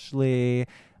invited Ashley.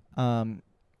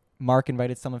 Mark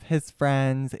invited some of his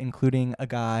friends, including a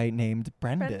guy named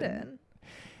Brendan.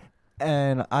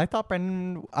 And I thought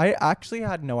I actually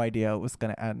had no idea it was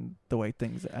going to end the way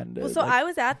things ended. Well, so I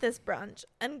was at this brunch,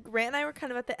 and Grant and I were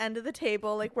kind of at the end of the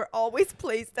table. Like, we're always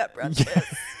placed at brunches.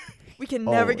 Yes. We can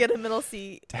never get a middle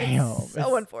seat. Damn. It's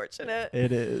so unfortunate.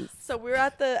 It is. So we were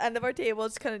at the end of our table,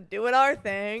 just kind of doing our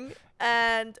thing.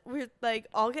 And we're, like,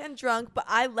 all getting drunk. But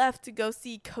I left to go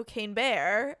see Cocaine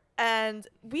Bear. And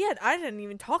I didn't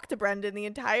even talk to Brendan the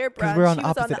entire brunch. He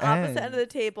was on the opposite end of the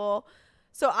table.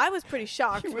 So I was pretty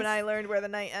shocked when I learned where the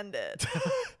night ended.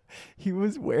 He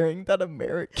was wearing that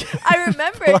American I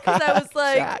remember it because I was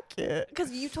like,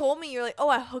 because you told me, you're like, oh,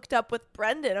 I hooked up with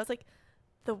Brendan. I was like,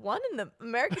 the one in the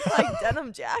American flag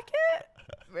denim jacket?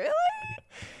 Really?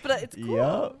 But it's cool.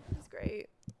 Yep. It's great.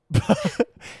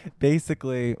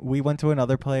 Basically, we went to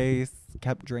another place,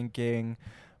 kept drinking.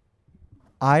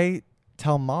 I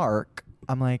tell Mark,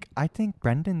 I'm like, I think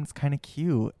Brendan's kind of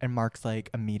cute. And Mark's like,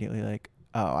 immediately like,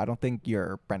 oh, I don't think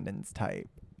you're Brendan's type.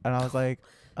 And I was like,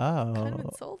 oh. Kind of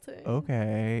insulting.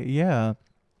 Okay, yeah.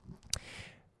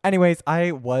 Anyways,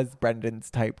 I was Brendan's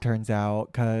type, turns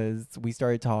out, because we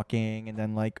started talking. And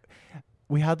then, like,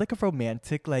 we had like a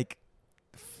romantic like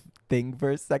thing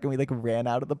for a second. We like ran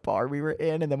out of the bar we were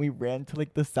in, and then we ran to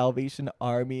like the Salvation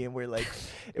Army, and we're like,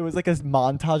 it was like a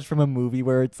montage from a movie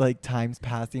where it's like time's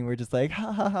passing. We're just like,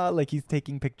 ha ha ha, like he's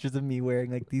taking pictures of me wearing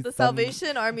like these. The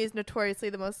Salvation Army is notoriously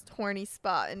the most horny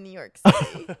spot in New York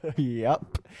City. Yep. Yeah.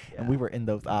 And we were in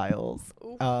those aisles.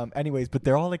 Oof. Anyways, but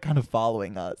they're all like kind of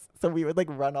following us, so we would like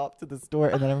run off to the store,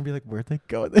 and then I would be like, where'd they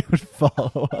go? And they would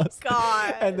follow us.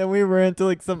 God. And then we ran to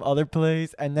like some other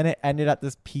place, and then it ended at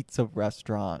this pizza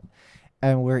restaurant.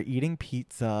 And we're eating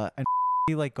pizza, and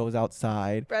he like goes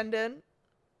outside. Brendan.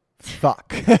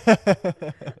 Fuck.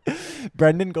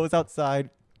 Brendan goes outside,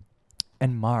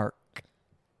 and Mark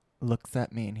looks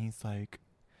at me, and he's like,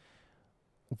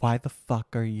 "Why the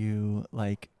fuck are you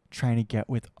like trying to get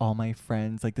with all my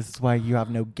friends? Like, this is why you have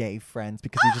no gay friends,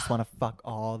 because you just want to fuck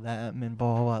all of them and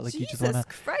blah blah blah. Like, Jesus you just want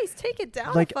to." Christ, take it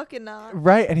down like, a fucking notch.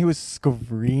 Right, and he was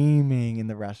screaming in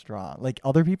the restaurant. Like,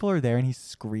 other people are there, and he's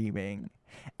screaming.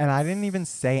 And I didn't even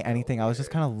say anything. I was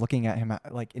just kind of looking at him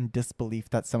like in disbelief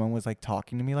that someone was like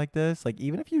talking to me like this. Like,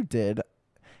 even if you did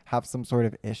have some sort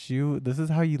of issue, this is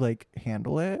how you like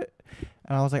handle it.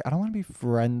 And I was like, I don't want to be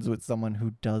friends with someone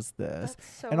who does this.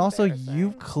 That's so and also you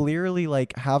embarrassing. clearly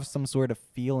like have some sort of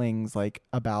feelings like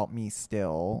about me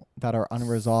still that are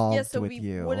unresolved Yeah, so with we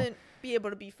you. wouldn't be able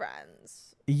to be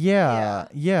friends. Yeah.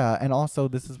 And also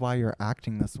this is why you're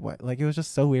acting this way. Like, it was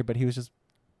just so weird, but he was just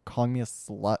calling me a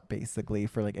slut basically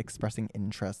for like expressing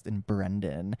interest in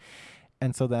Brendan.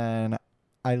 And so then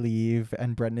I leave,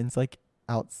 and Brendan's like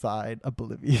outside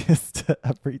oblivious to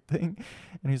everything,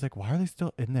 and he's like, why are they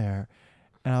still in there?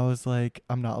 And I was like,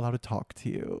 I'm not allowed to talk to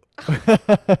you.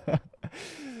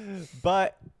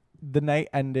 But the night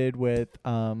ended with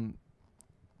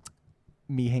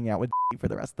me hanging out with for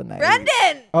the rest of the night.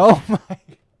 Brendan! Oh my.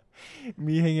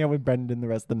 Me hanging out with Brendan the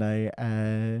rest of the night,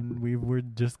 and we were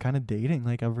just kind of dating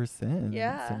like ever since.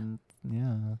 Yeah. And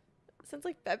yeah. Since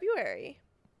like February.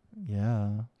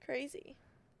 Yeah. Crazy.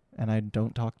 And I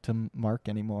don't talk to Mark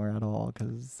anymore at all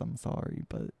because I'm sorry.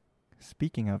 But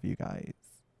speaking of you guys,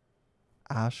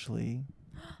 Ashley,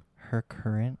 her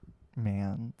current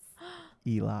man's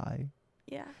Eli,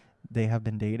 Yeah. they have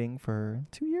been dating for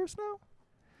 2 years now.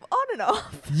 On and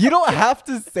off. You don't have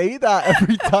to say that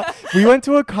every time. We went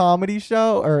to a comedy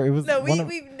show, or it was No,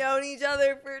 we've known each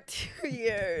other for 2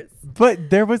 years.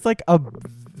 But there was like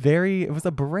it was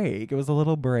a break. It was a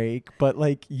little break, but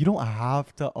like you don't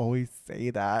have to always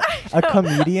say that. A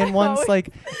comedian once,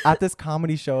 like at this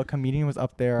comedy show, a comedian was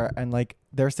up there, and like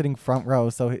they're sitting front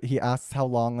row, so he asks how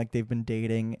long like they've been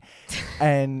dating,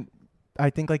 and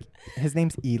I think like his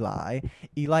name's Eli.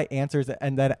 Eli answers it,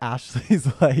 and then Ashley's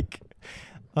like,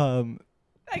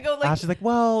 I go like, Ashley's like,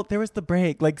 well, there was the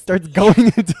break. Like, starts going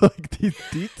into like these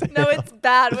details. no, it's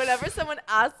bad. Whenever someone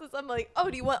asks us, I'm like, oh,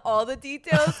 do you want all the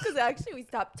details? Because actually we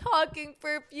stopped talking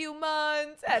for a few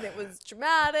months, and it was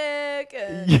dramatic.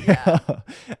 And yeah.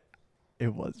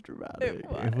 It was dramatic. It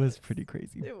It was pretty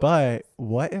crazy. It But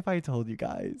what if I told you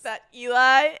guys That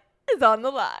Eli is on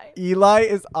the line. Eli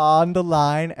is on the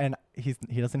line, and he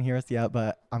doesn't hear us yet,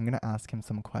 but I'm gonna ask him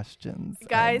some questions.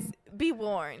 Guys, be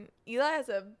warned. Eli has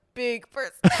a big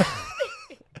personality.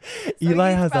 So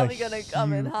Eli he's has probably a gonna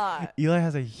come in hot. Eli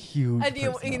has a huge. And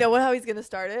you know what? How he's gonna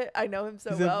start it? I know him so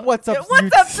He said, well. "What's up, Yeah,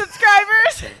 what's up,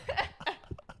 subscribers?"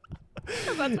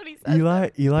 That's what he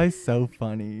says. Eli's so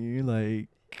funny. Like,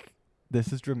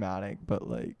 this is dramatic, but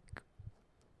like,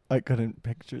 I couldn't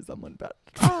picture someone better.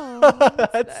 Oh,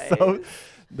 that's nice.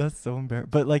 That's so embarrassing.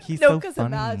 But like, he's No, so because funny.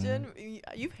 imagine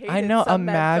you've hated. I know. Some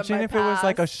men from Imagine my if it was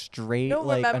like a past. straight, No,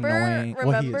 like remember, annoying.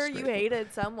 Well, he is remember you straight.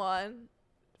 hated someone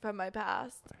from my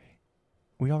past.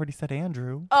 We already said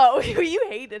Andrew. Oh, you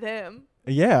hated him.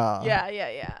 Yeah.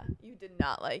 Yeah. You did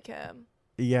not like him.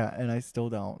 Yeah, and I still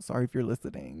don't. Sorry if you're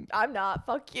listening. I'm not.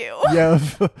 Fuck you. Yeah.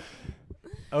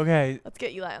 Okay. Let's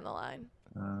get Eli on the line.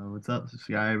 What's up,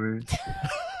 subscribers?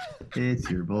 It's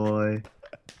your boy.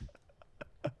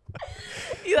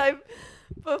 Eli,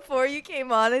 before you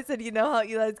came on, I said, you know how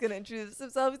Eli's going to introduce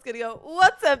himself? He's going to go,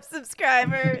 what's up,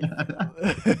 subscribers?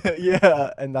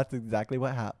 Yeah, and that's exactly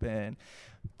what happened.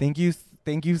 Thank you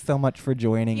so much for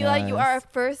joining Eli, us. you are our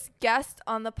first guest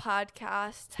on the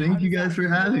podcast. Thank you guys for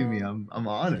having me. I'm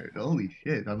honored. Holy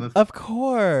shit. Of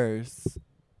course.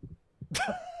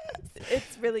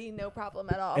 It's really no problem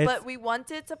at all. But we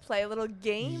wanted to play a little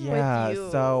game with you.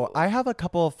 So I have a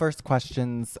couple of first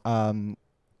questions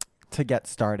to get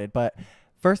started. But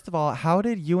first of all, how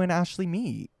did you and Ashley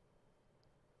meet?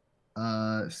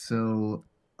 So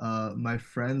my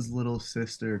friend's little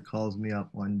sister calls me up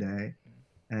one day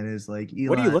and is like, Eli.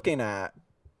 What are you looking at?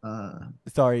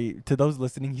 Sorry, to those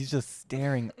listening, he's just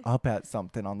staring up at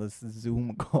something on this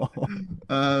Zoom call.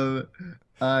 I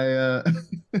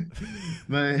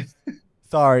my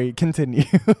Sorry, continue.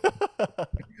 all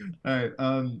right.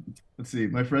 Let's see.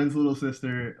 My friend's little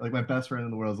sister, like my best friend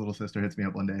in the world's little sister, hits me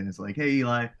up one day and is like, "Hey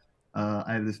Eli,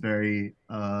 I have this very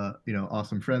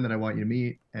awesome friend that I want you to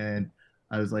meet." And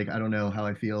I was like, "I don't know how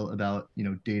I feel about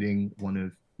dating one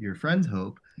of your friends,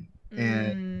 Hope."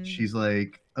 And she's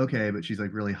like, "Okay," but she's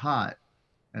like really hot.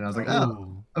 And I was like,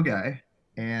 "Oh, Oh. okay."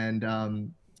 And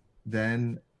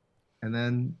then and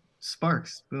then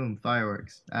sparks, boom,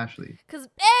 fireworks, Ashley. Cause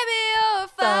baby, you're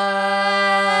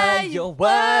firework.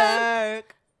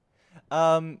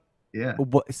 Yeah.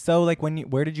 So like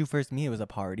where did you first meet? It was a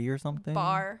party or something?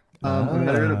 Bar. We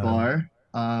met her at a bar.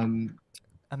 I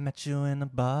met you in a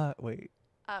bar. Wait.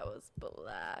 I was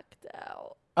blacked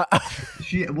out.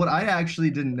 What I actually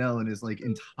didn't know and is like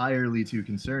entirely too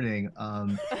concerning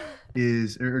or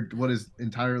what is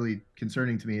entirely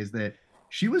concerning to me is that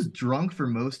she was drunk for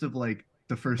most of like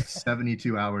the first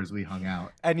 72 hours we hung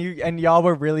out. And y'all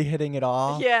were really hitting it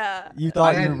off? Yeah. You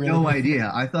thought I you had were really no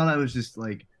idea. I thought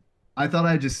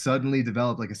I just suddenly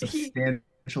developed like a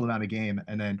substantial amount of game,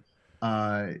 and then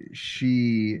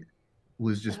she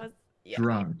was just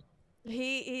drunk.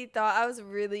 He thought I was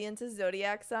really into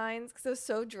zodiac signs because I was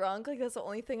so drunk. Like that's the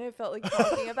only thing I felt like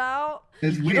talking about.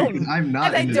 It's weird because I'm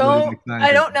not. And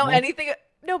I don't know anything.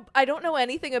 No, I don't know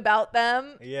anything about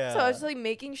them. Yeah. So I was just like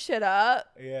making shit up.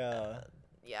 Yeah.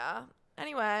 Yeah.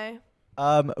 Anyway.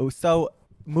 So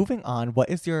moving on, what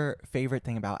is your favorite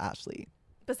thing about Ashley?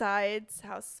 Besides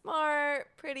how smart,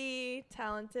 pretty,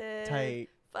 talented, Tight,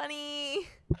 funny.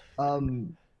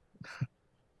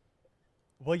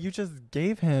 Well, you just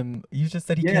gave him. You just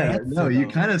said he can't answer. No, you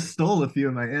kind of stole a few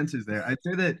of my answers there. I'd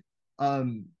say that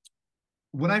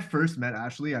when I first met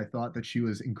Ashley, I thought that she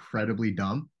was incredibly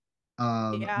dumb.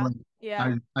 I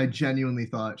genuinely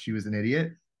thought she was an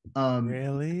idiot.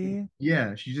 Really?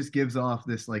 Yeah, she just gives off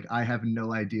this like I have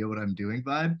no idea what I'm doing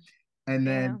vibe. And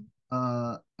then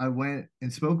I went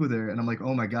and spoke with her, and I'm like,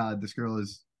 oh my God, this girl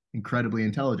is incredibly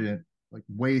intelligent, like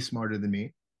way smarter than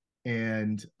me,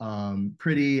 and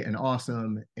pretty and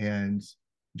awesome, and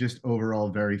just overall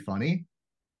very funny.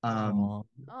 Aww.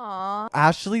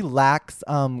 Ashley lacks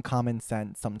common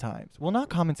sense sometimes. Well, not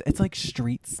common sense. It's like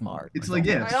street smart. It's like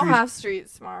I don't have street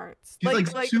smarts.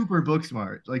 She's like super book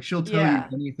smart. Like she'll tell you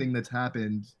anything that's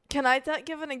happened. Can I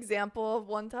give an example of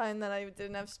one time that I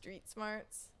didn't have street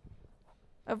smarts?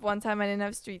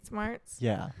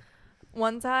 Yeah.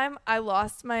 One time I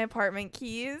lost my apartment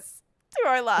keys to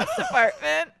our last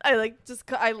apartment. I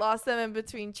lost them in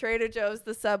between Trader Joe's,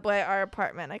 the Subway, our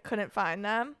apartment. I couldn't find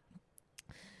them.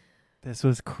 This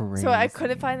was crazy. So I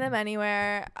couldn't find them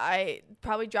anywhere. I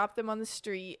probably dropped them on the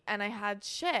street, and I had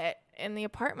shit in the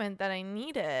apartment that I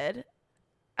needed.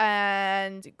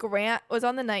 And Grant was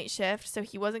on the night shift, so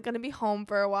he wasn't going to be home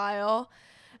for a while.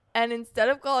 And instead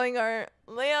of calling our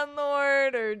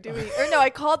landlord I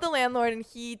called the landlord, and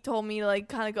he told me to like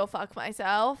kind of go fuck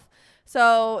myself.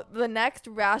 So the next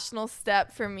rational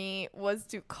step for me was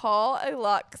to call a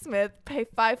locksmith, pay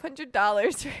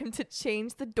 $500 for him to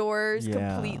change the doors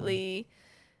completely.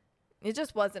 It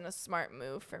just wasn't a smart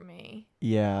move for me.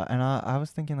 Yeah, and I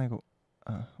was thinking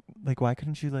like why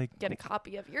couldn't you like get a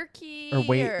copy of your key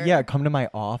come to my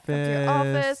office? Come to your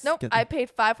office. Nope, I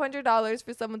paid $500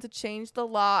 for someone to change the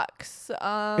locks.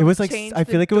 It was like I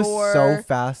feel like it was so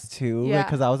fast too. Yeah,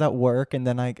 because I was at work and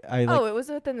then I it was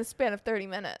within the span of 30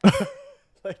 minutes.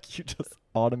 Like you just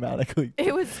automatically.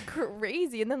 It was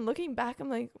crazy, and then looking back, I'm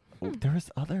like, there was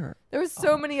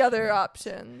so many other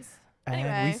options. And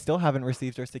anyway, we still haven't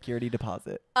received our security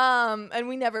deposit. And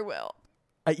we never will.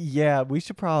 Yeah, we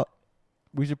should probably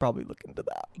look into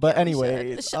that. But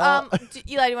anyways, Eli, do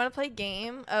you want to play a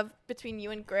game of between you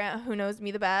and Grant, who knows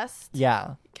me the best?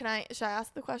 Yeah. Should I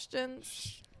ask the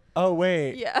questions? Oh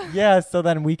wait. Yeah. Yeah. So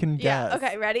then we can guess. Yeah.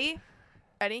 Okay. Ready?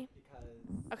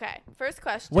 Okay. First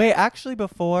question. Wait. Actually,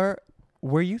 before,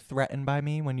 were you threatened by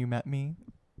me when you met me?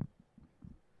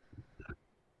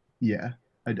 Yeah,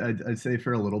 I'd say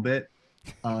for a little bit.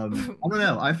 I don't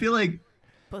know. I feel like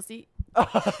pussy.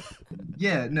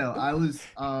 Yeah. No, I was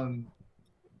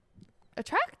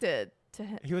attracted to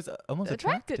him. He was almost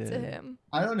attracted to him.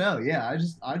 I don't know. Yeah,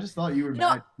 I just thought you were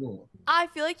mad cool. I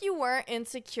feel like you weren't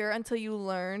insecure until you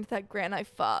learned that Grant and I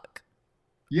fuck.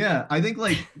 Yeah, I think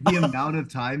like the amount of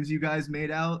times you guys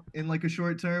made out in like a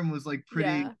short term was like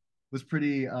pretty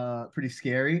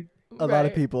scary. A lot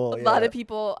of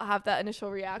people have that initial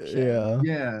reaction. Yeah.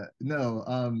 Yeah.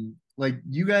 No. Like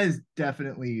you guys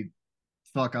definitely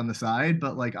fuck on the side,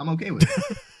 but like I'm okay with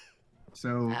it.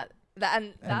 So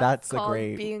That's called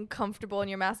being comfortable in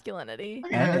your masculinity.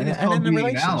 And it's called being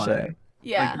an ally.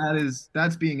 Yeah. Like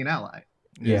that's being an ally.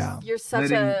 Yeah. You're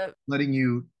such letting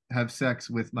you have sex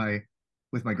with my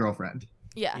girlfriend.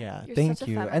 Yeah. Yeah. You're thank such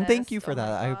a you. feminist. And thank you for Oh my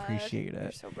that. I God. appreciate it.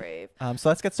 You're so brave. So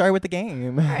let's get started with the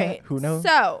game. All right. Who knows?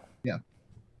 So, yeah.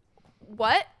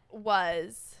 What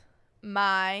was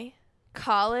my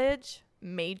college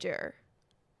major?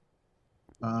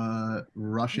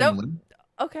 Russian. Nope.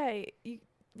 Okay.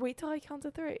 Wait till I count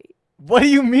to 3. What do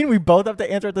you mean we both have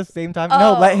to answer at the same time?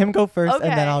 No, let him go first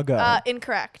and then I'll go.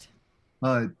 Incorrect.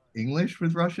 English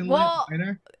with Russian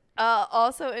minor?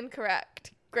 Also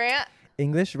incorrect. Grant?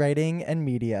 English writing and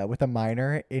media with a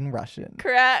minor in Russian.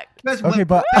 Correct. That's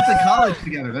a college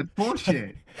together. That's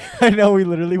bullshit. I know, we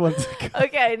literally went to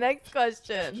Okay, next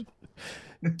question.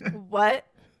 What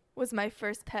was my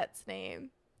first pet's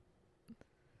name?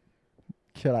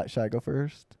 Should I go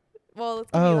first? Well,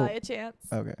 let's give Eli a chance.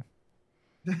 Okay.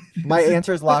 My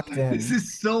answer's locked in. This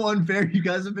is so unfair. You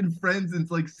guys have been friends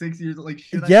since like 6 years. Like,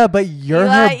 but you're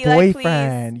her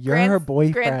boyfriend. You're her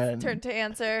boyfriend. Grant's turn to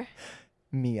answer.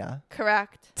 Mia.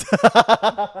 Correct.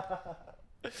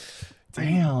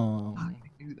 Damn. I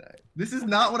knew that. This is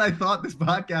not what I thought this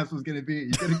podcast was gonna be.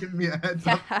 You could have given me a heads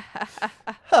up.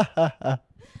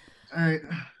 All right,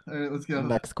 let's go.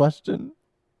 Next question.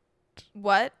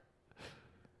 What?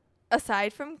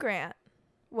 Aside from Grant,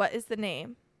 what is the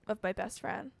name of my best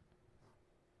friend?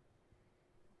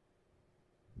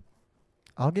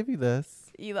 I'll give you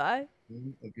this. Eli?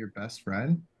 Of your best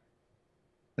friend?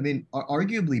 I mean,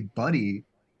 arguably Buddy,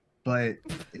 but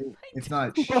it's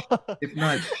not. It's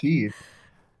not Chief.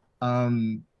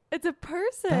 It's a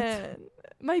person.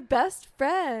 My best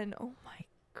friend. Oh my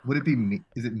God. Would it be me?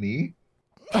 Is it me?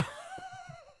 I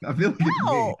feel like it's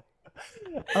me.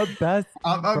 A best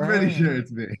I'm pretty sure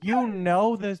it's me. You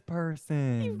know this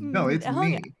person. No, it's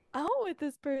me. Out with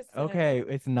this person. Okay,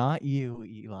 it's not you,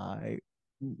 Eli.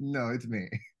 No, it's me.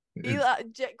 Eli,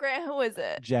 Grant, who is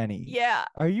it? Jenny. Yeah.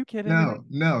 Are you kidding No,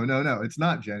 me? no. It's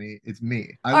not Jenny. It's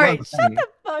me. All right, shut the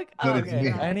fuck up. But it's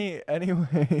me.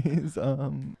 Anyways,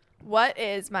 What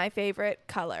is my favorite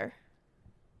color?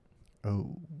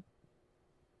 Oh.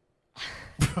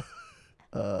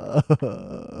 I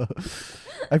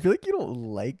feel like you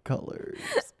don't like colors.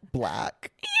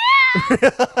 Black. Yeah.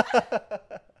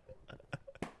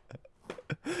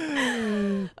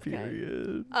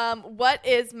 Period. What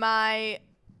is my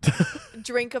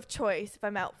drink of choice if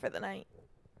I'm out for the night?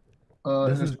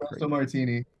 This is espresso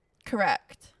martini.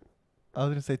 Correct. I was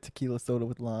gonna say tequila soda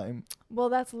with lime. Well,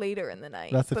 that's later in the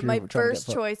night. That's but my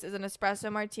first choice is an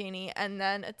espresso martini and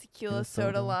then a tequila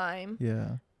soda lime.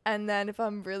 Yeah. And then if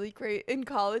I'm really great in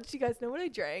college, you guys know what I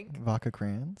drank? Vodka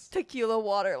crayons. Tequila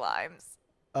water limes.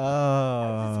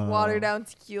 Oh. Just water down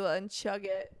tequila and chug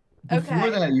it. Before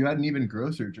that, you had an even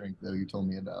grosser drink though. You told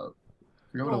me about.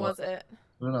 What was it?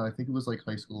 I don't know. I think it was like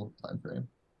high school time frame.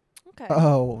 Okay.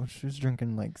 Oh, she was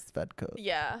drinking like Svedka.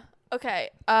 Yeah. Okay.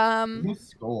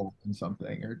 Skull and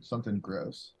something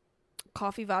gross.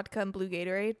 Coffee, vodka, and blue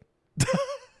Gatorade.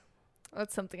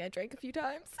 That's something I drank a few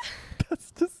times.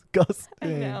 That's disgusting. I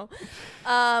know.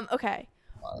 Okay.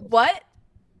 What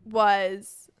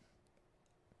was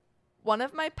one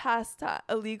of my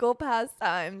illegal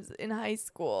pastimes in high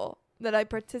school that I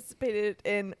participated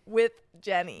in with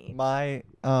Jenny? My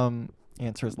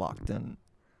answer is locked in.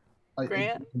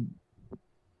 Grant?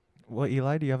 Well,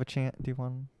 Eli, do you have a chance? Do you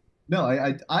want? No,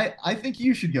 I think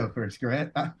you should go first,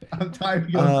 Grant. I'm tired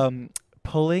of going.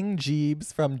 Pulling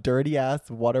Gibbs from dirty ass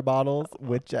water bottles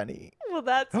with Jenny. Well,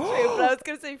 that's true, but I was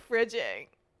gonna say fridging.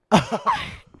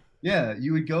 Yeah,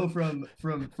 you would go from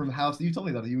house. You told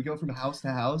me that you would go from house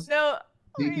to house. No,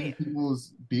 taking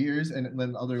people's beers and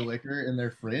then other liquor in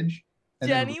their fridge. And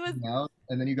Jenny was out,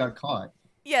 and then you got caught.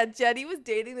 Yeah, Jenny was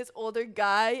dating this older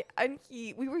guy, and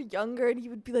we were younger, and he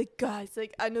would be like, guys,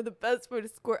 like, I know the best way to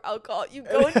score alcohol. You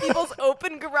go in people's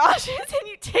open garages, and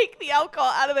you take the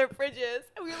alcohol out of their fridges.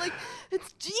 And we were like,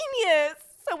 it's genius.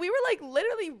 So we were like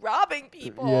literally robbing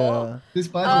people. Yeah. This,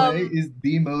 by the way, is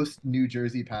the most New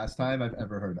Jersey pastime I've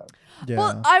ever heard of. Yeah.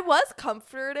 Well, I was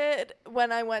comforted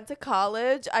when I went to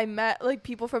college. I met like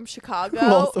people from Chicago. Who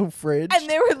also fridge. And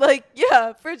they were like,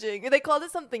 yeah, fridging. They called it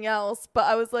something else. But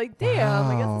I was like, damn,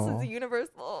 I guess this is a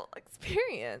universal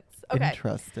experience. Okay.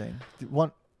 Interesting.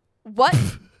 What?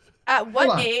 At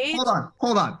what age?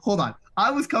 Hold on. I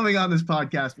was coming on this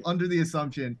podcast under the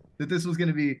assumption that this was going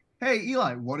to be, hey,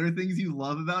 Eli, what are things you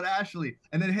love about Ashley?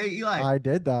 And then, hey, Eli, I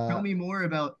did that. Tell me more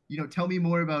about you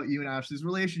and Ashley's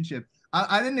relationship.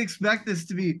 I didn't expect this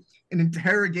to be an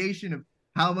interrogation of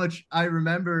how much I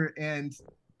remember and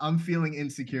I'm feeling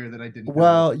insecure that I didn't.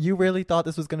 Well, you really thought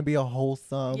this was going to be a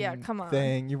wholesome come on.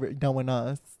 thing. You were knowing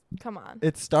us. Come on.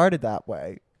 It started that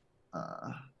way.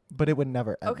 But it would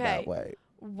never end that way.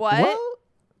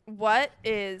 What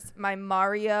is my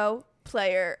Mario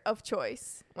player of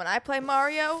choice? When I play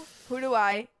Mario, who do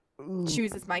I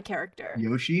choose as my character?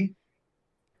 Yoshi?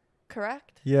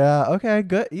 Correct. Yeah, okay,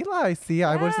 good. Eli, see, yes.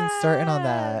 I wasn't certain on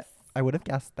that. I would have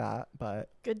guessed that, but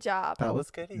good job. That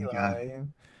was good, Eli.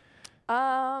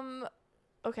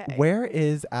 Okay. Where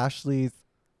is Ashley's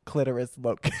clitoris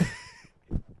located?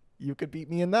 You could beat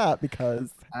me in that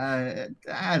because I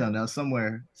don't know,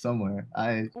 somewhere. All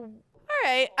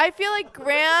right. I feel like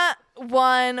Grant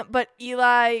won, but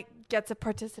Eli gets a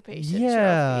participation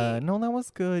trophy. No, that was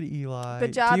good, Eli.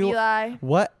 Good job, Eli.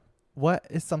 What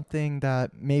is something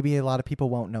that maybe a lot of people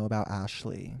won't know about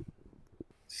Ashley?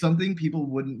 Something people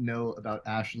wouldn't know about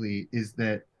Ashley is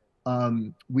that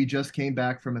we just came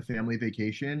back from a family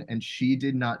vacation and she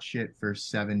did not shit for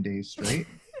 7 days straight.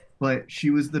 But she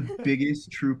was the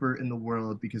biggest trooper in the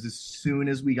world because as soon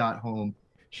as we got home,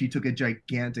 she took a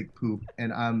gigantic poop.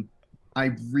 And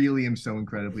I really am so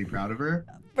incredibly proud of her.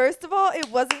 First of all, it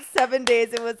wasn't 7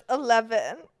 days. It was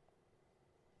 11.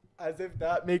 As if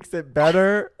that makes it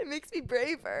better. It makes me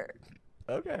braver.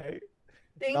 Okay.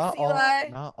 Thanks, Eli.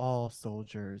 Not all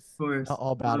soldiers. Of course. Not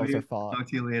all battles are fought. Talk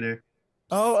to you later.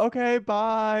 Oh, okay.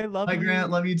 Bye. Love you. Bye,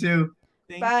 Grant. Love you too.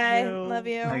 Bye. Love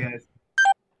you. Bye, guys.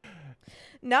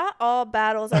 Not all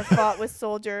battles are fought with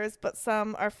soldiers, but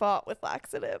some are fought with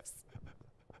laxatives.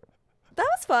 That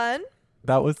was fun.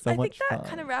 That was so much fun. I think that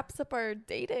kind of wraps up our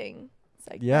dating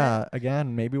segment. Yeah,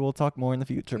 again, maybe we'll talk more in the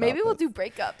future. Maybe we'll do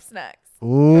breakups next.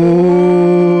 Ooh.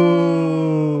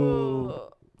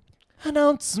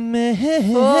 Announcements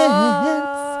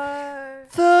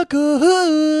for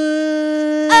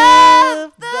good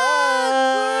of the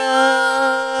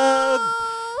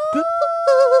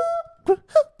group.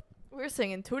 We're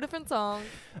singing 2 different songs.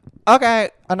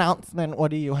 Okay, announcement. What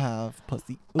do you have,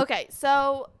 pussy? Ooh. Okay,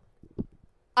 so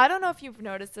I don't know if you've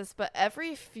noticed this, but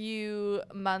every few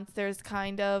months there's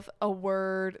kind of a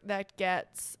word that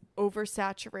gets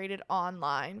oversaturated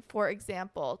online. For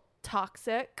example,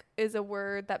 toxic is a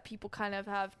word that people kind of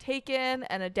have taken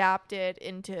and adapted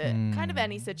into kind of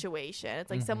any situation. It's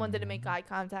like someone didn't make eye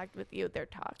contact with you, they're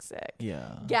toxic.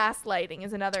 Yeah. Gaslighting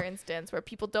is another instance where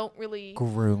people don't really...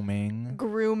 Grooming,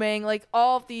 like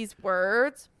all of these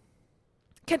words.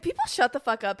 Can people shut the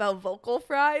fuck up about vocal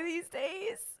fry these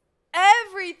days?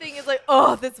 Everything is like,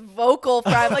 oh, this vocal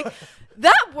fry. Like,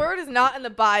 that word is not in the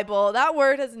Bible. That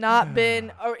word has not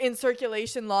been in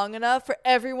circulation long enough for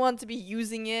everyone to be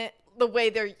using it the way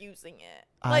they're using it.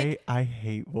 Like, I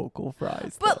hate vocal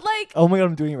fries. But though. like, oh my God,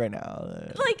 I'm doing it right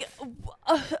now. Like,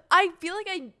 I feel like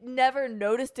I never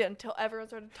noticed it until everyone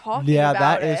started talking about it. Yeah,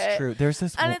 that is true. There's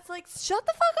this, and it's like, shut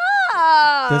the fuck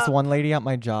up. This one lady at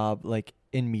my job, like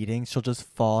in meetings, she'll just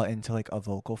fall into like a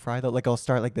vocal fry though. Like I'll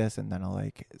start like this, and then I'll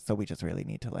like, so we just really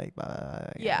need to like,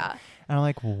 yeah. And I'm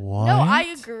like, what? No, I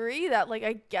agree that like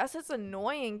I guess it's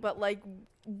annoying, but like,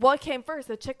 what came first,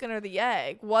 the chicken or the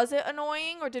egg? Was it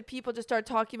annoying, or did people just start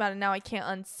talking about it and now I can't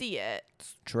unsee it?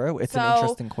 It's true. It's an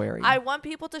interesting query. I want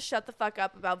people to shut the fuck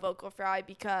up about vocal fry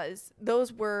because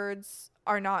those words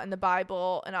are not in the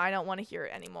Bible and I don't want to hear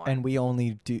it anymore. And we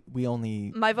only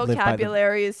my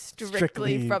vocabulary is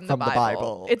strictly from the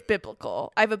Bible. It's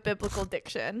biblical. I have a biblical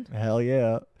diction. Hell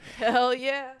yeah. Hell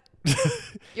yeah.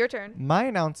 Your turn. My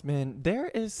announcement. There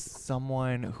is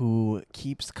someone who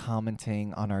keeps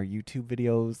commenting on our YouTube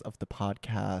videos of the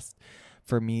podcast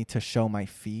for me to show my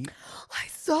feet. I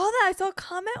saw that. I saw a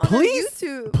comment on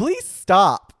YouTube. Please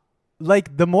stop.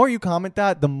 Like, the more you comment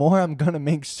that, the more I'm going to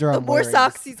make sure I'm wearing. The more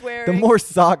socks he's wearing. The more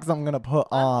socks I'm going to put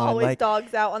on. Always like,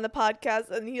 dogs out on the podcast,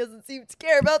 and he doesn't seem to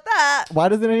care about that. Why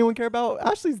doesn't anyone care about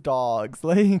Ashley's dogs?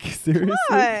 Like, seriously?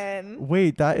 Come on.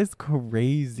 Wait, that is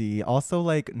crazy. Also,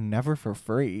 like, never for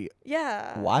free.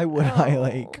 Yeah. Why would I,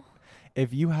 like,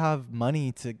 if you have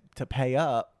money to pay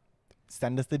up,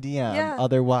 send us the DM. Yeah.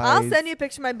 Otherwise. I'll send you a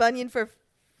picture of my bunion for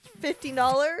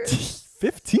 $15.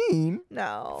 15?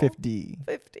 No. 50.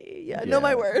 50. Yeah. Know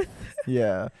my worth.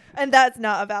 Yeah. And that's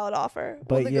not a valid offer.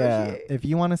 But yeah, if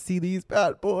you want to see these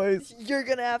bad boys, you're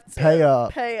going to have to pay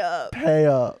up. Pay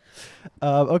up.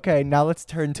 Okay, now let's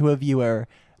turn to a viewer.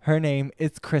 Her name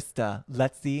is Krista.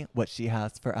 Let's see what she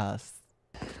has for us.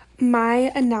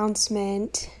 My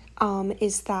announcement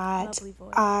is that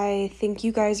I think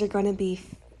you guys are going to be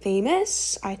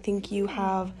famous. I think you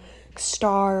have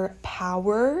star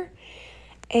power.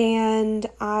 And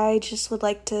I just would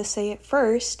like to say it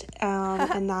first,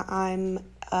 and that I'm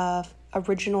a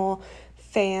original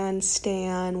fan,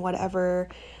 stan, whatever,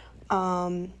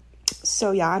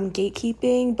 So yeah, I'm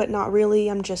gatekeeping, but not really.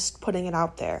 I'm just putting it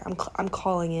out there. I'm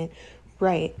calling it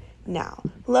right now.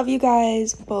 Love you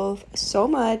guys both so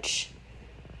much.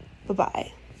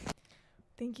 Bye-bye.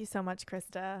 Thank you so much,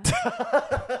 Krista.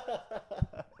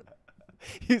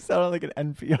 You sounded like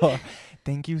an NPR.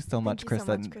 Thank you so much, Krista.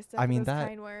 So much, Krista. I mean, that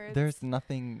kind words. There's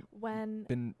nothing.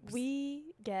 When we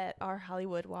get our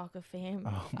Hollywood Walk of Fame,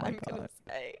 I'm gonna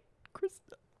say,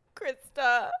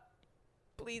 Krista,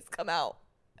 please come out.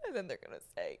 And then they're gonna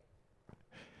say,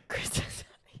 Krista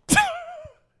died.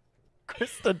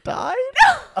 Krista died?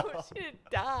 No, she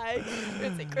didn't die. They're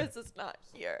gonna say Krista's not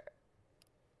here.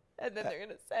 And then they're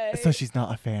gonna say, so she's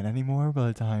not a fan anymore by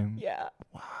the time. Yeah.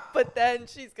 Wow. But then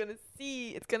she's gonna see,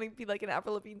 it's gonna be like an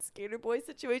Avril Lavigne Skater Boy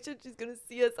situation. She's gonna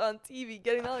see us on TV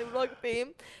getting the Hollywood Walk of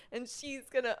Fame, and she's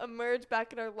gonna emerge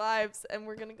back in our lives, and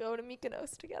we're gonna go to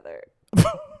Mykonos together.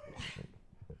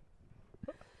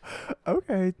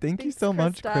 Okay, thanks you so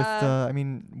much, Krista. I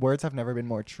mean, words have never been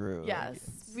more true. Yes,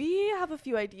 we have a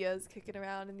few ideas kicking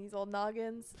around in these old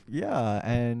noggins. Yeah,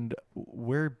 and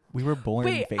we were born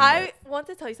famous. I want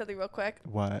to tell you something real quick.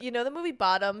 What? You know the movie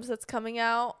Bottoms that's coming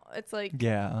out? It's like,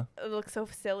 yeah, it looks so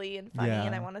silly and funny,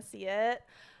 and I want to see it.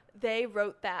 They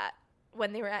wrote that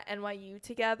when they were at NYU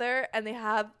together, and they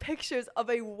have pictures of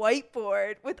a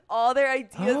whiteboard with all their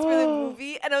ideas for the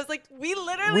movie, and I was like, we've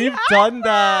done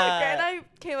that. Grant and I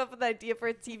came up with an idea for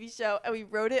a TV show, and we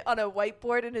wrote it on a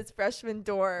whiteboard in his freshman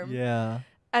dorm. Yeah.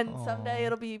 And someday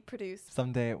it'll be produced.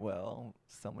 Someday it will.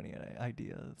 So many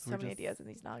ideas. So many ideas in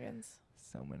these noggins.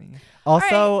 So many.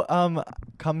 Also,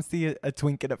 come see a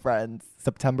Twink and a Friends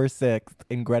September 6th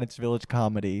in Greenwich Village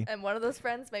Comedy. And one of those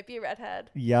friends might be a redhead.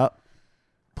 Yep.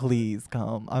 Please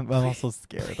come. I'm also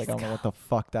scared. Like, I don't know what the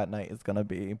fuck that night is gonna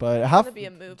be. But it's gonna be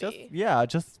a movie.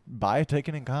 Just buy a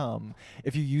ticket and come.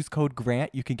 If you use code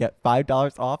Grant, you can get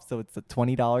 $5 off. So it's a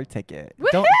 $20 ticket.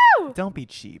 Woohoo! Don't be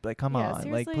cheap. Like, come on.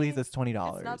 Like, please, it's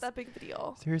 $20. It's not that big of a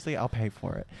deal. Seriously, I'll pay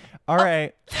for it. All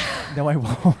right. No, I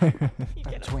won't.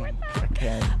 A twink.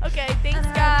 Okay. Okay. Thanks,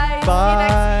 guys.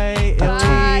 Bye. See you next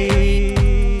week. Bye.